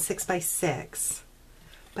up being 6 by 6.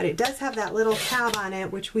 But it does have that little tab on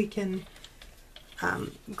it which we can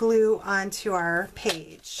glue onto our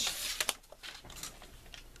page.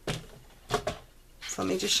 So let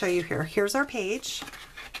me just show you here. Here's our page.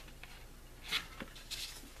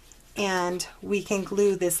 And we can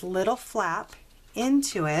glue this little flap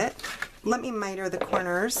into it. Let me miter the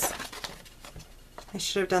corners. I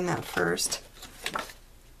should have done that first.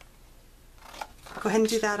 Go ahead and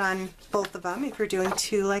do that on both of them if you're doing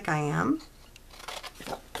 2 like I am.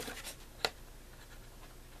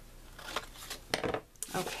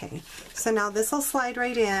 Okay, so now this will slide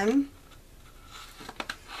right in.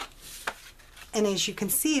 And as you can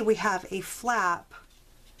see, we have a flap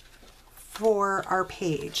for our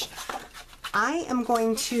page. I am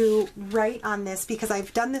going to write on this because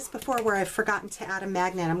I've done this before where I've forgotten to add a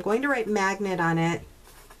magnet. I'm going to write magnet on it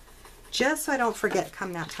just so I don't forget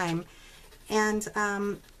come that time. And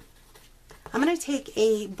I'm going to take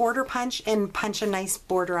a border punch and punch a nice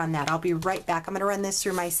border on that. I'll be right back. I'm going to run this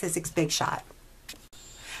through my Sizzix Big Shot.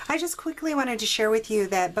 I just quickly wanted to share with you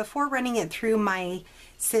that before running it through my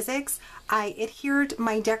Sizzix, I adhered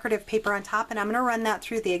my decorative paper on top, and I'm going to run that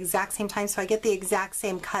through the exact same time so I get the exact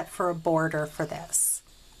same cut for a border for this.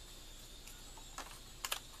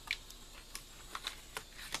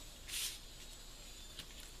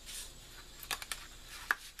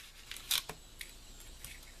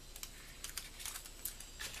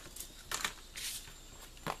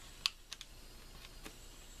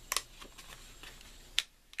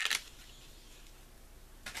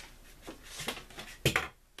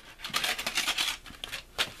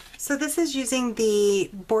 So this is using the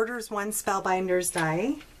Borders 1 Spellbinders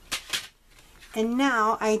die. And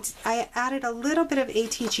now I added a little bit of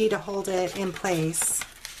ATG to hold it in place.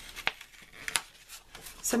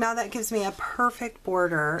 So now that gives me a perfect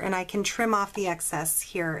border, and I can trim off the excess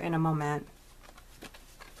here in a moment.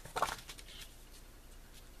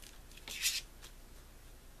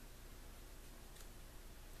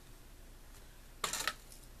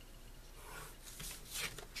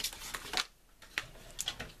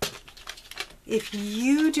 If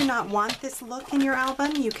you do not want this look in your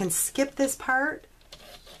album, you can skip this part.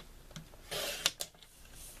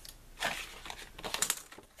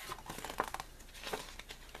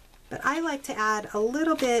 But I like to add a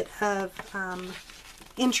little bit of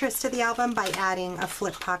interest to the album by adding a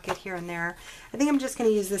flip pocket here and there. I think I'm just going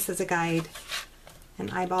to use this as a guide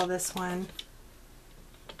and eyeball this one.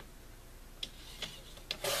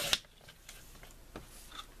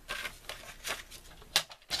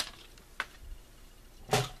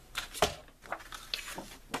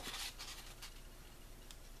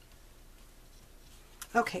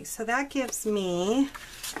 Okay, so that gives me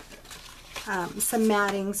some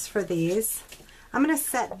mattings for these. I'm going to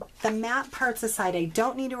set the matte parts aside. I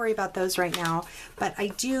don't need to worry about those right now, but I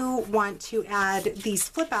do want to add these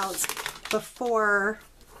flip outs before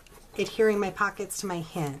adhering my pockets to my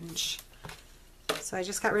hinge. So I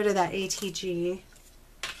just got rid of that ATG.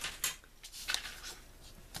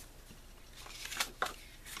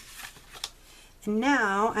 And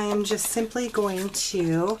now I am just simply going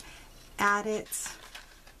to add it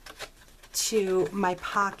to my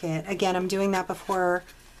pocket. Again, I'm doing that before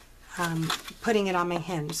putting it on my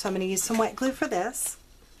hinge. So I'm going to use some wet glue for this.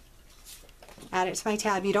 Add it to my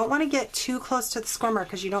tab. You don't want to get too close to the score mark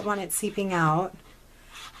because you don't want it seeping out.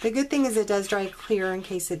 The good thing is it does dry clear in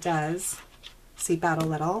case it does seep out a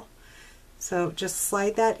little. So just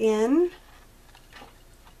slide that in.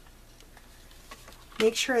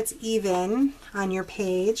 Make sure it's even on your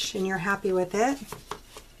page and you're happy with it.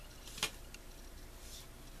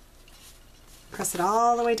 Press it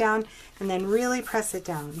all the way down and then really press it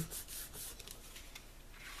down.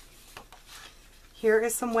 Here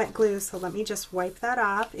is some wet glue, so let me just wipe that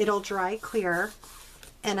off. It'll dry clear.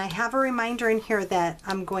 And I have a reminder in here that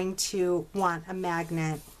I'm going to want a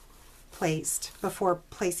magnet placed before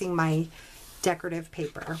placing my decorative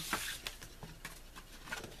paper.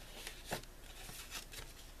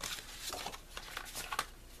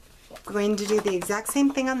 I'm going to do the exact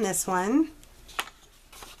same thing on this one.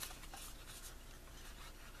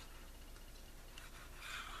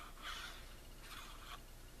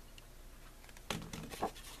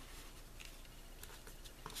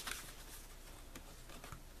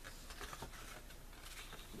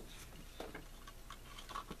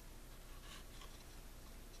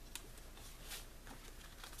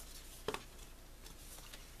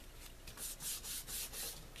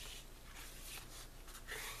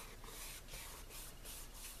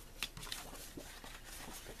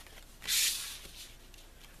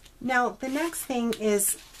 Now the next thing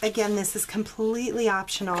is, again, this is completely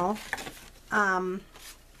optional. I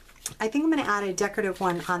think I'm going to add a decorative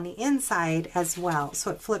one on the inside as well,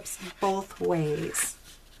 so it flips both ways.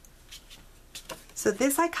 So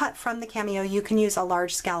this I cut from the Cameo. You can use a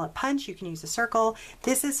large scallop punch, you can use a circle.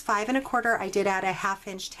 This is 5 1/4. I did add a 1/2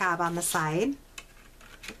 inch tab on the side.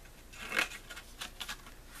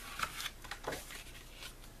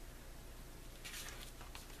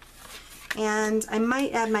 And I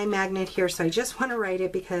might add my magnet here, so I just want to write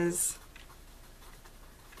it because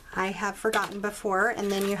I have forgotten before,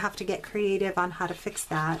 and then you have to get creative on how to fix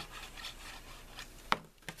that.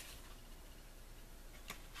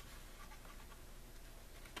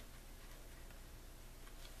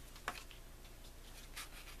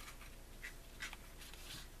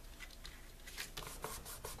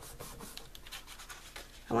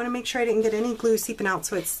 I want to make sure I didn't get any glue seeping out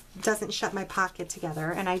so it doesn't shut my pocket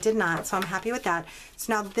together, and I did not, so I'm happy with that.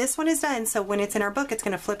 So now this one is done, so when it's in our book it's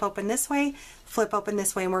going to flip open this way,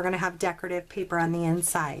 and we're going to have decorative paper on the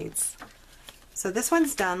insides. So this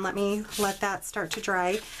one's done. Let me let that start to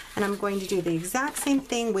dry, and I'm going to do the exact same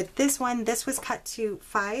thing with this one. This was cut to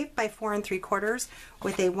 5 by 4 3/4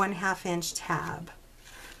 with a 1/2 inch tab.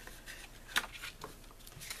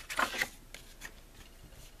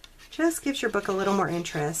 Just gives your book a little more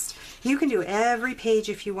interest. You can do every page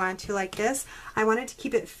if you want to like this. I wanted to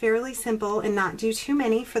keep it fairly simple and not do too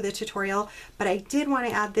many for the tutorial, but I did want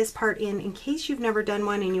to add this part in case you've never done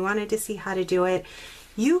one and you wanted to see how to do it.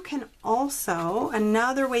 You can also,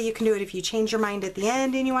 another way you can do it if you change your mind at the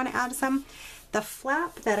end and you want to add some, the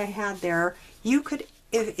flap that I had there, you could,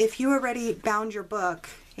 if you already bound your book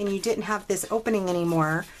and you didn't have this opening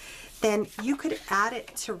anymore, then you could add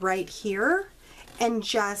it to right here and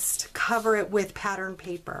just cover it with pattern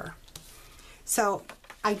paper. So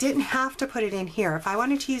I didn't have to put it in here. If I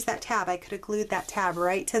wanted to use that tab, I could have glued that tab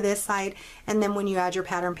right to this side, and then when you add your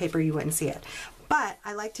pattern paper, you wouldn't see it. But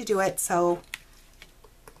I like to do it so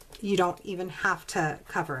you don't even have to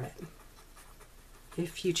cover it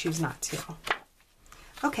if you choose not to.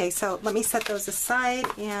 Okay, so let me set those aside,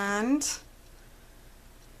 and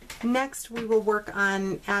next we will work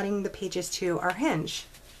on adding the pages to our hinge.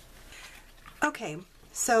 Okay,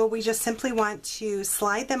 so we just simply want to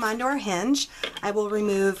slide them onto our hinge. I will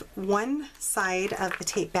remove one side of the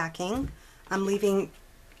tape backing. I'm leaving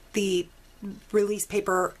the release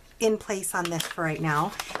paper in place on this for right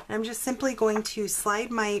now. And I'm just simply going to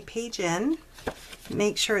slide my page in,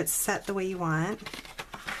 make sure it's set the way you want.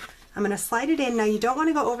 I'm going to slide it in. Now you don't want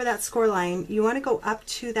to go over that score line. You want to go up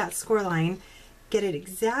to that score line, get it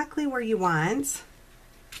exactly where you want.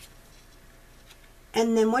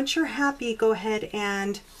 And then once you're happy, go ahead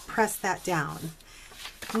and press that down.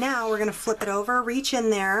 Now we're going to flip it over, reach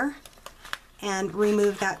in there, and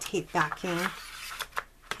remove that tape backing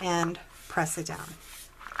and press it down.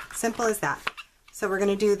 Simple as that. So we're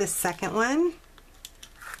going to do the second one,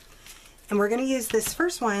 and we're going to use this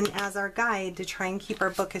first one as our guide to try and keep our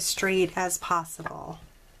book as straight as possible.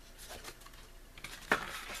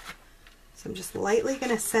 So I'm just lightly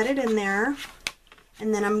going to set it in there.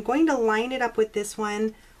 And then I'm going to line it up with this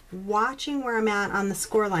one, watching where I'm at on the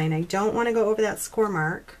score line. I don't want to go over that score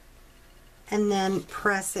mark. And then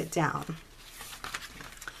press it down.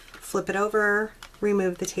 Flip it over,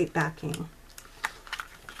 remove the tape backing.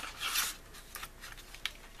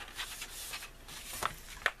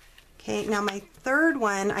 Okay, now my third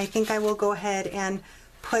one, I think I will go ahead and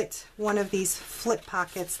put one of these flip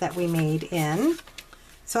pockets that we made in.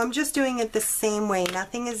 So I'm just doing it the same way,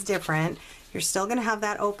 nothing is different. You're still going to have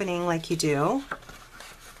that opening like you do.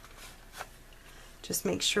 Just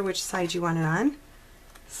make sure which side you want it on.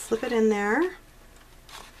 Slip it in there.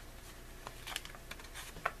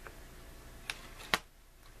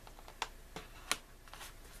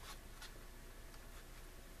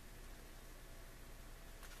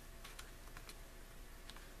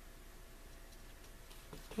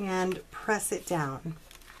 And press it down.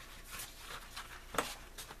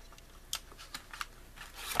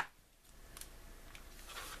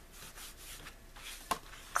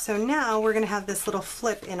 So now we're going to have this little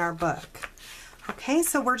flip in our book. Okay,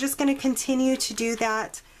 so we're just going to continue to do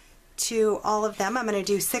that to all of them. I'm going to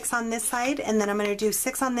do 6 on this side, and then I'm going to do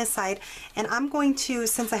 6 on this side, and I'm going to,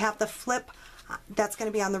 since I have the flip that's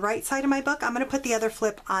going to be on the right side of my book, I'm going to put the other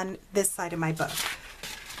flip on this side of my book.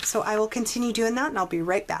 So I will continue doing that, and I'll be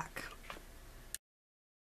right back.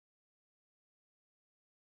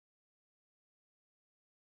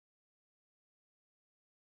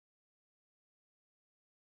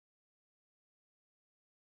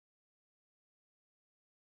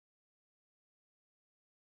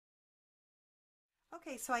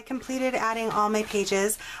 Okay, so I completed adding all my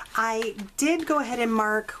pages. I did go ahead and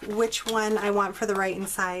mark which one I want for the right and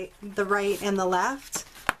side, the right and the left.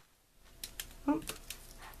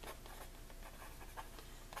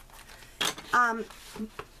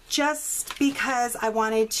 Just because I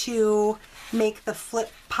wanted to make the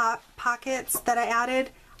flip pockets that I added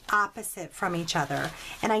opposite from each other,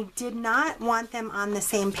 and I did not want them on the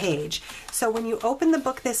same page. So when you open the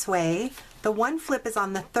book this way, the one flip is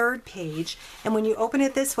on the 3rd page, and when you open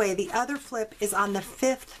it this way, the other flip is on the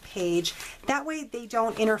 5th page. That way they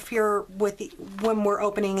don't interfere with when we're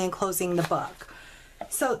opening and closing the book.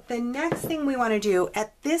 So the next thing we want to do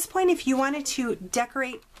at this point, if you wanted to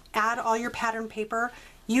decorate, add all your pattern paper,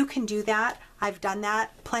 you can do that. I've done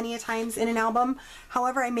that plenty of times in an album.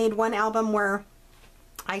 However, I made one album where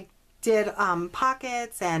I did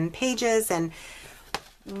pockets and pages and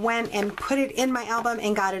went and put it in my album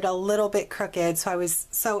and got it a little bit crooked. So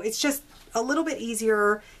it's just a little bit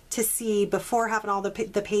easier to see before having all the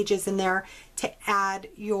pages in there to add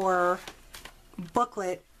your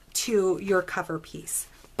booklet to your cover piece.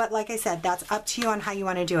 But like I said, that's up to you on how you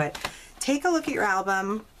want to do it. Take a look at your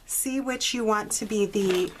album, see which you want to be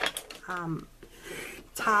the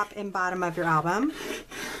top and bottom of your album.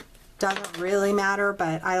 Doesn't really matter,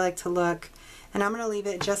 but I like to look, and I'm going to leave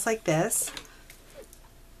it just like this.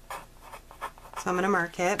 So I'm going to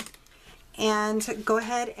mark it, and go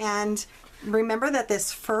ahead and remember that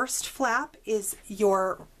this first flap is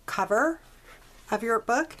your cover of your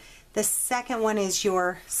book. The second one is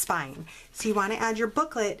your spine. So you want to add your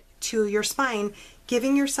booklet to your spine,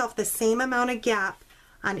 giving yourself the same amount of gap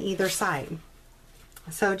on either side.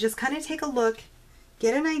 So just kind of take a look,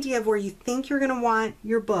 get an idea of where you think you're going to want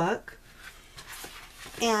your book.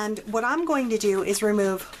 And what I'm going to do is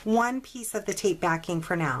remove one piece of the tape backing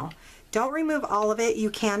for now. Don't remove all of it.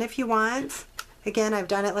 You can if you want. Again, I've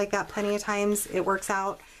done it like that plenty of times. It works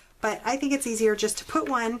out. But I think it's easier just to put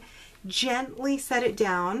one, gently set it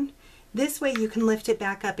down. This way you can lift it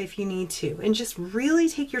back up if you need to. And just really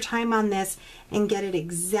take your time on this and get it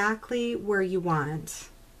exactly where you want.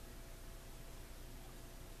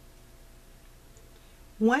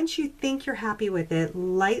 Once you think you're happy with it,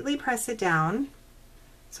 lightly press it down.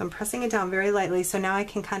 So I'm pressing it down very lightly, so now I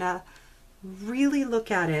can kind of really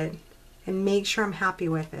look at it and make sure I'm happy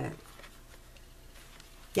with it.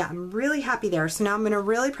 Yeah, I'm really happy there. So now I'm going to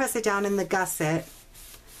really press it down in the gusset,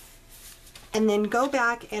 and then go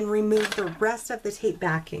back and remove the rest of the tape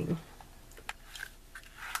backing.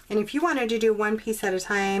 And if you wanted to do one piece at a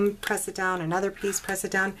time, press it down, another piece, press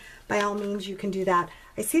it down, by all means you can do that.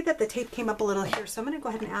 I see that the tape came up a little here, so I'm going to go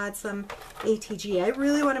ahead and add some ATG. I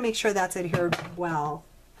really want to make sure that's adhered well.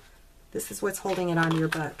 This is what's holding it onto your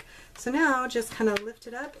book. So now just kind of lift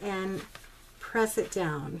it up and press it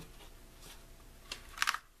down.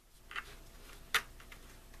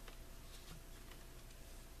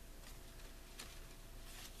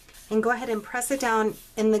 And go ahead and press it down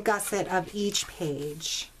in the gusset of each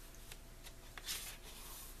page.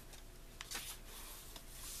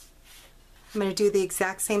 I'm going to do the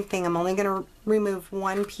exact same thing. I'm only going to remove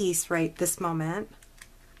one piece right this moment.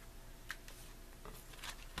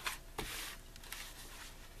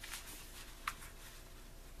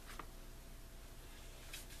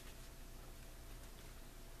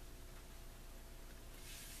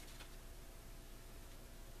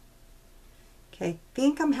 Okay, I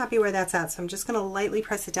think I'm happy where that's at, so I'm just going to lightly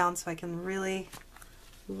press it down so I can really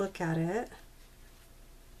look at it.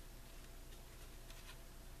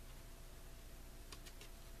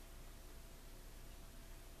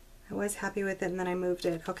 I was happy with it and then I moved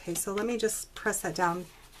it. Okay, so let me just press that down.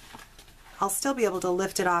 I'll still be able to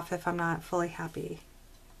lift it off if I'm not fully happy.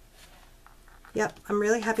 Yep, I'm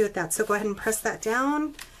really happy with that. So go ahead and press that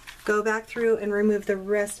down, go back through and remove the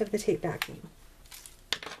rest of the tape backing.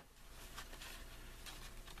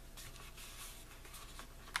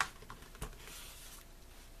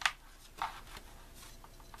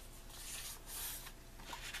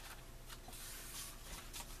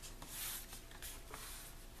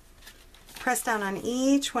 Press down on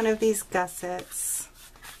each one of these gussets.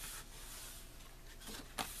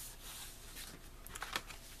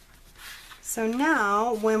 So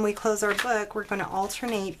now when we close our book, we're going to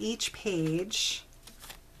alternate each page.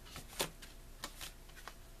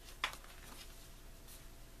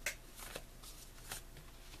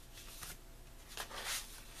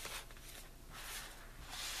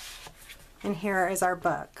 And here is our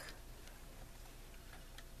book.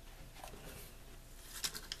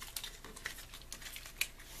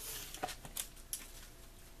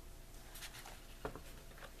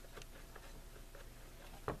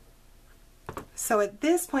 So at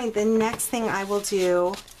this point, the next thing I will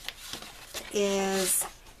do is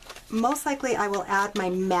most likely I will add my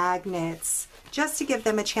magnets just to give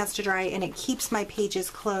them a chance to dry, and it keeps my pages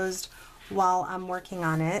closed while I'm working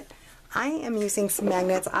on it. I am using some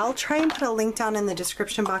magnets. I'll try and put a link down in the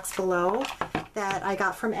description box below that I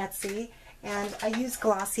got from Etsy, and I use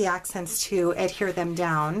glossy accents to adhere them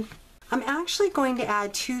down. I'm actually going to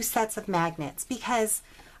add 2 sets of magnets because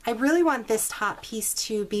I really want this top piece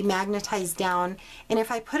to be magnetized down, and if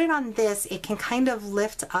I put it on this, it can kind of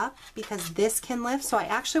lift up because this can lift, so I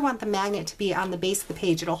actually want the magnet to be on the base of the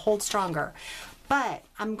page. It'll hold stronger. But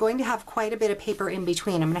I'm going to have quite a bit of paper in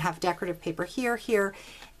between. I'm going to have decorative paper here, here,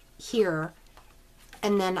 here,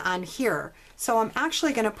 and then on here. So I'm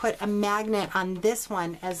actually going to put a magnet on this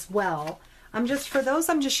one as well. For those,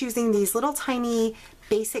 I'm just using these little tiny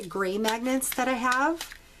basic gray magnets that I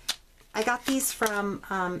have. I got these from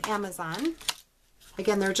Amazon.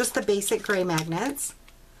 Again, they're just the basic gray magnets.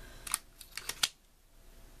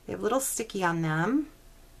 They have a little sticky on them.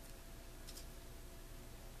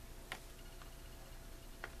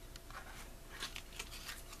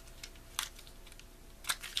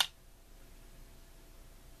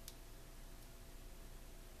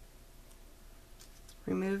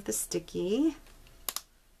 Remove the sticky.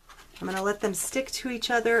 I'm going to let them stick to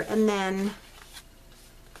each other and then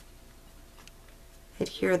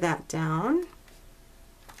adhere that down.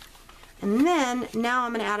 And then now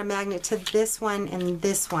I'm going to add a magnet to this one and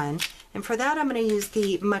this one. And for that I'm going to use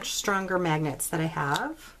the much stronger magnets that I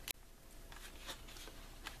have.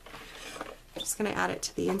 I'm just going to add it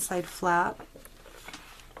to the inside flap.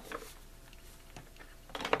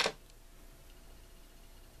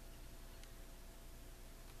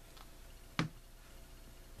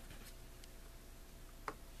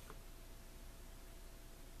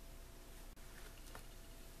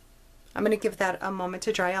 I'm going to give that a moment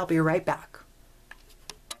to dry. I'll be right back.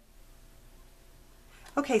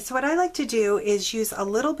 Okay, so what I like to do is use a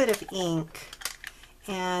little bit of ink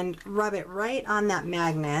and rub it right on that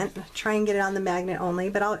magnet. Try and get it on the magnet only,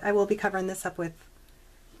 but I will be covering this up with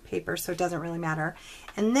paper, so it doesn't really matter.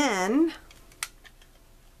 And then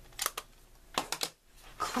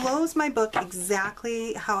close my book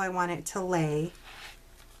exactly how I want it to lay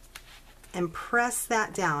and press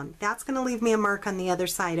that down. That's going to leave me a mark on the other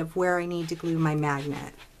side of where I need to glue my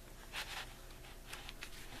magnet.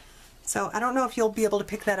 So I don't know if you'll be able to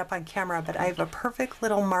pick that up on camera, but I have a perfect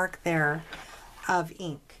little mark there of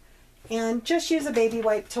ink. And just use a baby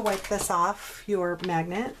wipe to wipe this off your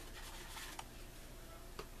magnet.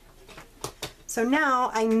 So now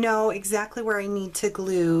I know exactly where I need to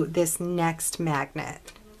glue this next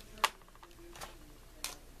magnet.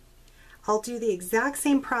 I'll do the exact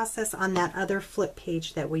same process on that other flip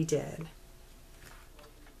page that we did.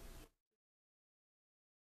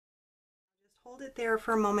 Just hold it there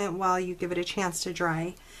for a moment while you give it a chance to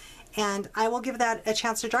dry. And I will give that a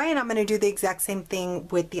chance to dry, and I'm going to do the exact same thing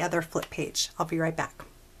with the other flip page. I'll be right back.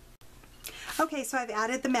 Okay, so I've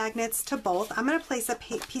added the magnets to both. I'm going to place a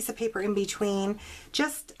piece of paper in between.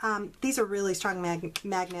 Just, these are really strong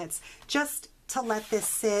magnets, just to let this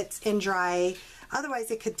sit and dry.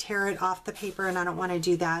 Otherwise it could tear it off the paper, and I don't want to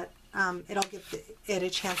do that. It'll give it a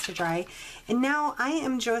chance to dry. And now I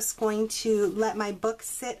am just going to let my book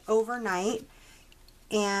sit overnight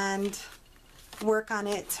and work on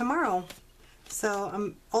it tomorrow. So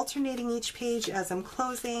I'm alternating each page as I'm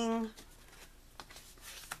closing.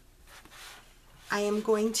 I am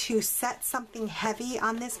going to set something heavy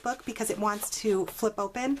on this book because it wants to flip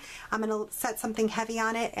open. I'm going to set something heavy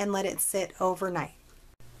on it and let it sit overnight.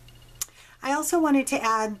 I also wanted to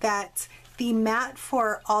add that the mat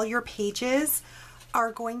for all your pages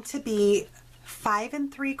are going to be 5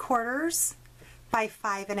 3/4 by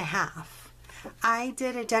 5 1/2. I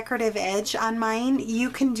did a decorative edge on mine. You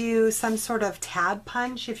can do some sort of tab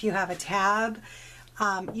punch if you have a tab.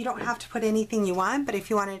 You don't have to put anything you want, but if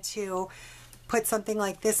you wanted to put something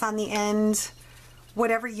like this on the end,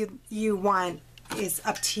 whatever you want is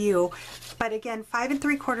up to you. But again, 5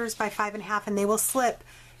 3/4 by 5 1/2, and they will slip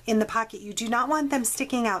in the pocket. You do not want them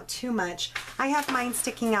sticking out too much. I have mine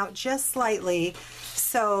sticking out just slightly,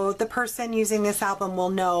 so the person using this album will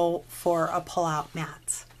know for a pull-out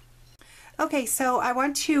mat. Okay, so I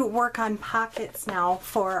want to work on pockets now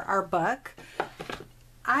for our book.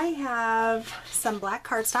 I have some black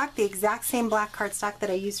cardstock, the exact same black cardstock that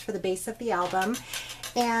I used for the base of the album,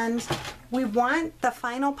 and we want the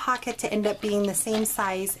final pocket to end up being the same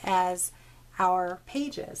size as our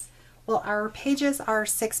pages. Well, our pages are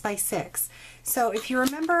 6 by 6. So if you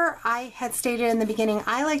remember, I had stated in the beginning,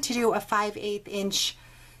 I like to do a 5/8 inch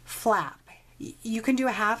flap. You can do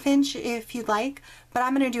a 1/2 inch if you'd like, but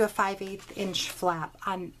I'm going to do a 5/8 inch flap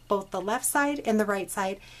on both the left side and the right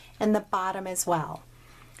side and the bottom as well.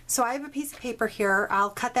 So I have a piece of paper here. I'll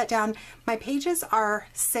cut that down. My pages are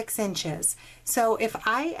 6 inches. So if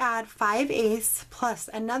I add 5/8 plus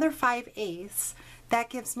another 5/8, that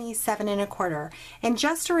gives me 7 1/4. And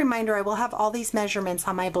just a reminder, I will have all these measurements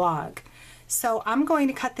on my blog. So I'm going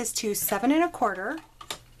to cut this to 7 1/4.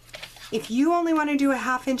 If you only want to do a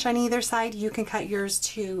 1/2 inch on either side, you can cut yours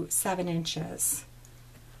to 7 inches.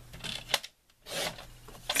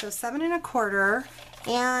 So 7 1/4,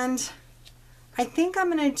 and I think I'm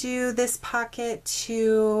going to do this pocket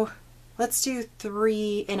to, let's do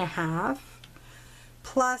 3 1/2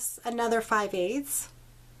 plus another 5/8.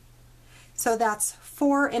 So that's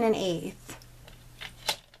 4 1/8.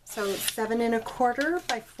 So 7 1/4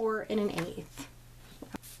 by 4 1/8.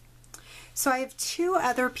 So I have 2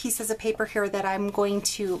 other pieces of paper here that I'm going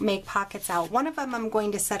to make pockets out. One of them I'm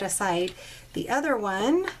going to set aside. The other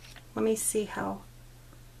one, let me see how.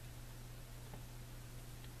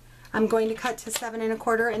 I'm going to cut to 7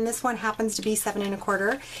 1/4, and this one happens to be 7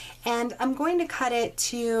 1/4. And I'm going to cut it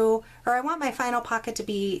to, or I want my final pocket to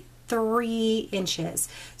be 3 inches.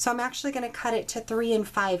 So I'm actually going to cut it to 3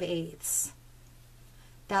 5/8.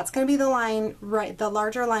 That's going to be the line, right, the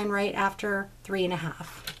larger line right after 3 1/2.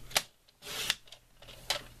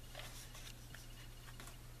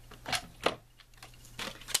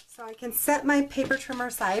 So I can set my paper trimmer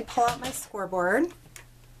aside, pull out my scoreboard.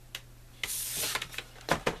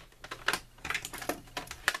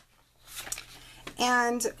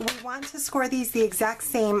 And we want to score these the exact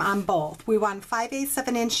same on both. We want 5/8 of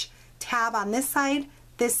an inch tab on this side,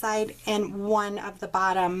 and one of the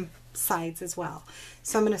bottom sides as well.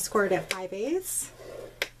 So I'm going to score it at 5/8,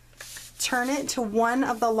 turn it to one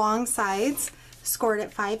of the long sides, score it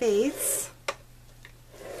at 5/8,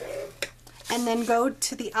 and then go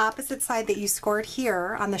to the opposite side that you scored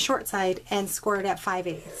here on the short side and score it at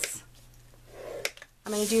 5/8.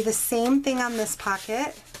 I'm going to do the same thing on this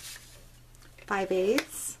pocket.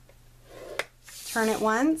 5/8, turn it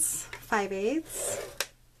once, 5/8,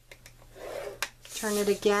 turn it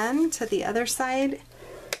again to the other side,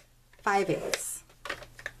 5/8.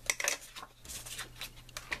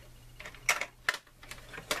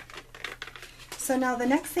 So now the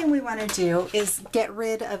next thing we want to do is get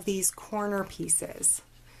rid of these corner pieces.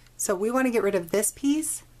 So we want to get rid of this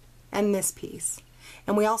piece and this piece.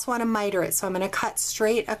 And we also want to miter it, so I'm going to cut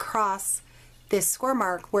straight across this score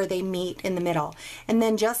mark where they meet in the middle. And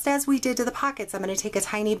then just as we did to the pockets, I'm going to take a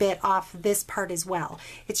tiny bit off this part as well.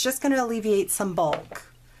 It's just going to alleviate some bulk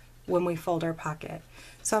when we fold our pocket.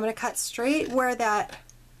 So I'm going to cut straight where that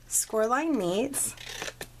score line meets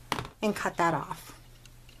and cut that off.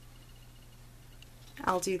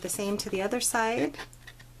 I'll do the same to the other side.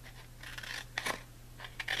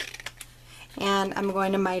 And I'm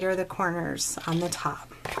going to miter the corners on the top.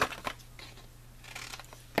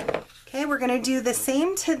 Okay, we're going to do the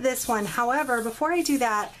same to this one. However, before I do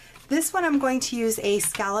that, this one I'm going to use a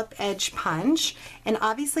scallop edge punch, and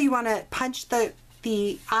obviously you want to punch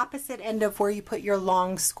the opposite end of where you put your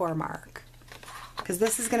long score mark, because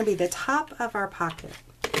this is going to be the top of our pocket.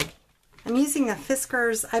 I'm using a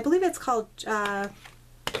Fiskars, I believe it's called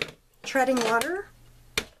Treading Water.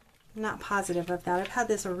 I'm not positive of that. I've had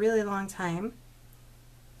this a really long time.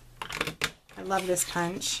 I love this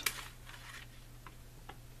punch.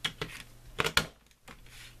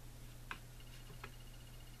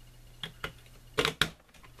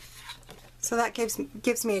 So that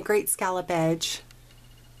gives me a great scallop edge.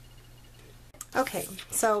 Okay,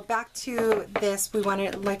 so back to this, we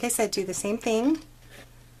want to, like I said, do the same thing.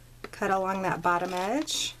 Cut along that bottom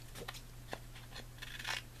edge.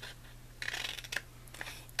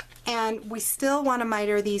 And we still want to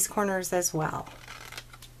miter these corners as well.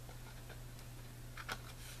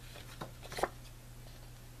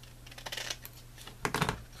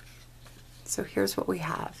 So here's what we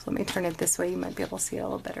have. Let me turn it this way, you might be able to see it a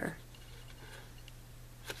little better.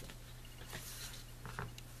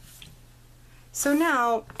 So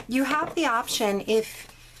now you have the option, if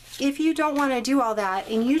you don't want to do all that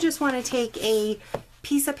and you just want to take a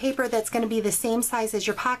piece of paper that's going to be the same size as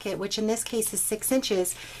your pocket, which in this case is 6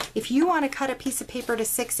 inches, if you want to cut a piece of paper to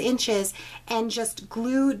 6 inches and just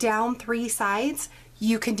glue down 3 sides,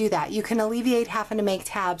 you can do that. You can alleviate having to make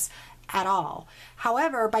tabs at all.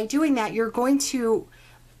 However, by doing that, you're going to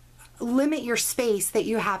limit your space that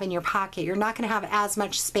you have in your pocket. You're not going to have as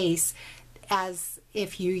much space as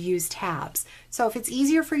if you use tabs. So if it's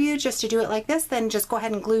easier for you just to do it like this, then just go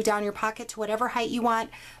ahead and glue down your pocket to whatever height you want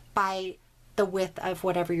by the width of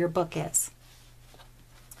whatever your book is.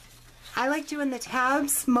 I like doing the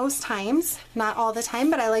tabs most times, not all the time,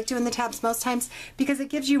 but I like doing the tabs most times because it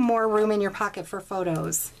gives you more room in your pocket for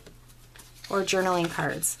photos or journaling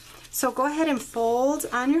cards. So go ahead and fold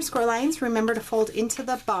on your score lines. Remember to fold into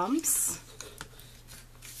the bumps.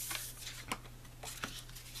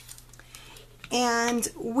 And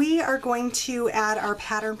we are going to add our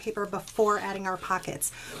pattern paper before adding our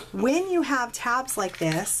pockets. When you have tabs like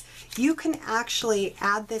this, you can actually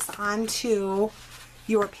add this onto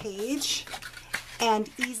your page and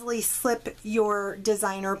easily slip your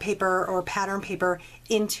designer paper or pattern paper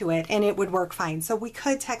into it and it would work fine. So we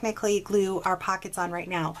could technically glue our pockets on right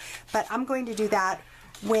now, but I'm going to do that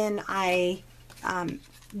when I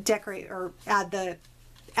decorate or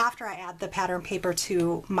after I add the pattern paper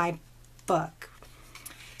to my book.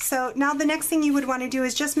 So now the next thing you would want to do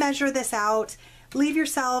is just measure this out. Leave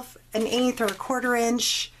yourself an 1/8 or a 1/4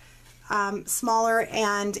 inch smaller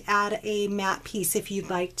and add a matte piece if you'd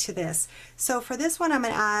like to this. So for this one I'm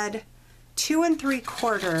going to add 2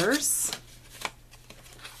 3/4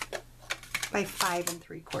 by 5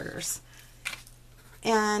 3/4.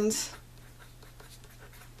 And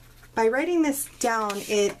by writing this down,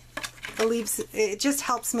 it just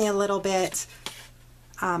helps me a little bit.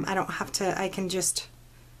 I don't have to, I can just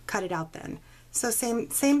cut it out then. So same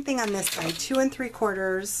thing on this side, 2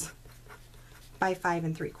 3/4 by 5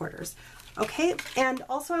 3/4. Okay, and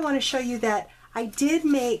also I want to show you that I did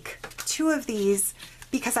make 2 of these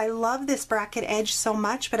because I love this bracket edge so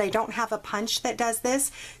much, but I don't have a punch that does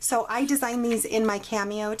this. So I designed these in my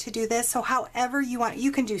Cameo to do this. So however you want,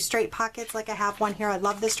 you can do straight pockets like I have one here. I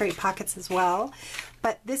love the straight pockets as well,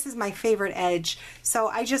 but this is my favorite edge. So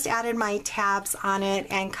I just added my tabs on it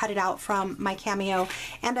and cut it out from my Cameo.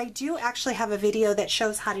 And I do actually have a video that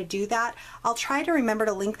shows how to do that. I'll try to remember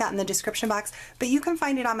to link that in the description box, but you can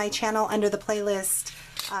find it on my channel under the playlist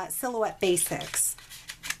Silhouette Basics.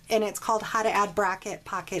 And it's called How to Add Bracket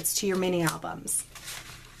Pockets to Your Mini Albums.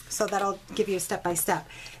 So that'll give you a step-by-step.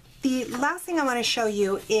 The last thing I want to show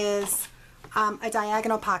you is a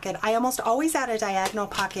diagonal pocket. I almost always add a diagonal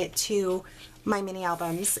pocket to my mini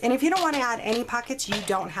albums. And if you don't want to add any pockets, you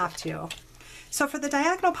don't have to. So for the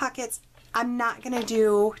diagonal pockets, I'm not going to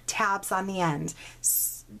do tabs on the end.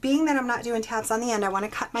 Being that I'm not doing tabs on the end, I want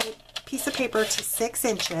to cut my piece of paper to 6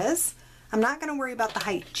 inches. I'm not going to worry about the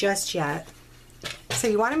height just yet. So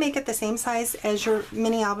you want to make it the same size as your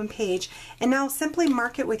mini album page, and now simply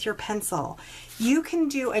mark it with your pencil. You can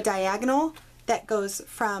do a diagonal that goes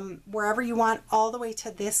from wherever you want all the way to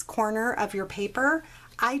this corner of your paper.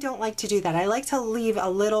 I don't like to do that. I like to leave a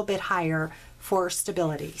little bit higher for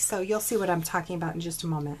stability. So you'll see what I'm talking about in just a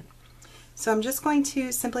moment. So I'm just going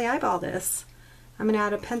to simply eyeball this. I'm going to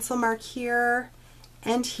add a pencil mark here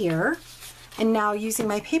and here. And now using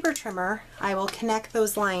my paper trimmer, I will connect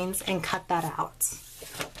those lines and cut that out.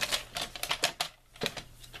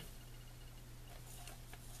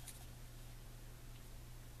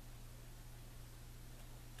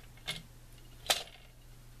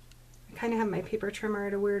 I kind of have my paper trimmer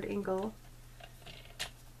at a weird angle.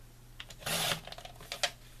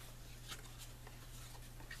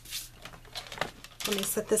 Let me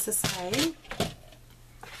set this aside.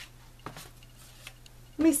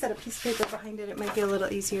 Let me set a piece of paper behind it. It might be a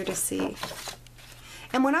little easier to see.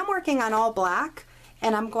 And when I'm working on all black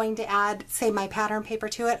and I'm going to add, say, my pattern paper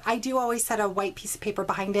to it, I do always set a white piece of paper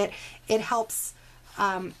behind it. It helps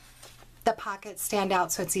the pockets stand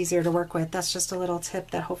out so it's easier to work with. That's just a little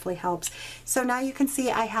tip that hopefully helps. So now you can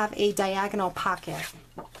see I have a diagonal pocket.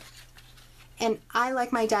 And I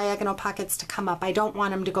like my diagonal pockets to come up. I don't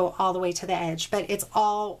want them to go all the way to the edge, but it's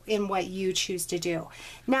all in what you choose to do.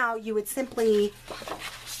 Now you would simply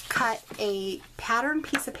cut a pattern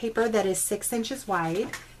piece of paper that is 6 inches wide.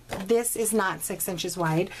 This is not 6 inches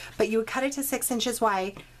wide, but you would cut it to 6 inches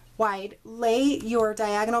wide, lay your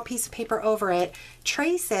diagonal piece of paper over it,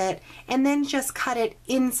 trace it, and then just cut it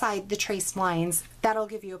inside the traced lines. That'll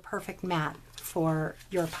give you a perfect mat for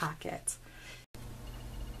your pocket.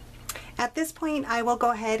 At this point, I will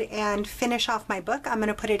go ahead and finish off my book. I'm going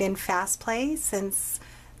to put it in fast play since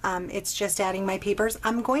it's just adding my papers.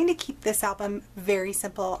 I'm going to keep this album very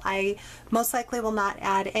simple. I most likely will not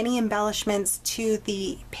add any embellishments to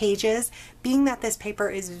the pages. Being that this paper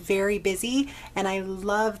is very busy and I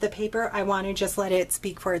love the paper, I want to just let it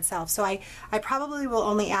speak for itself. So I probably will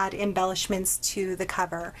only add embellishments to the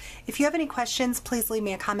cover. If you have any questions, please leave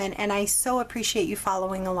me a comment, and I so appreciate you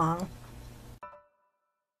following along.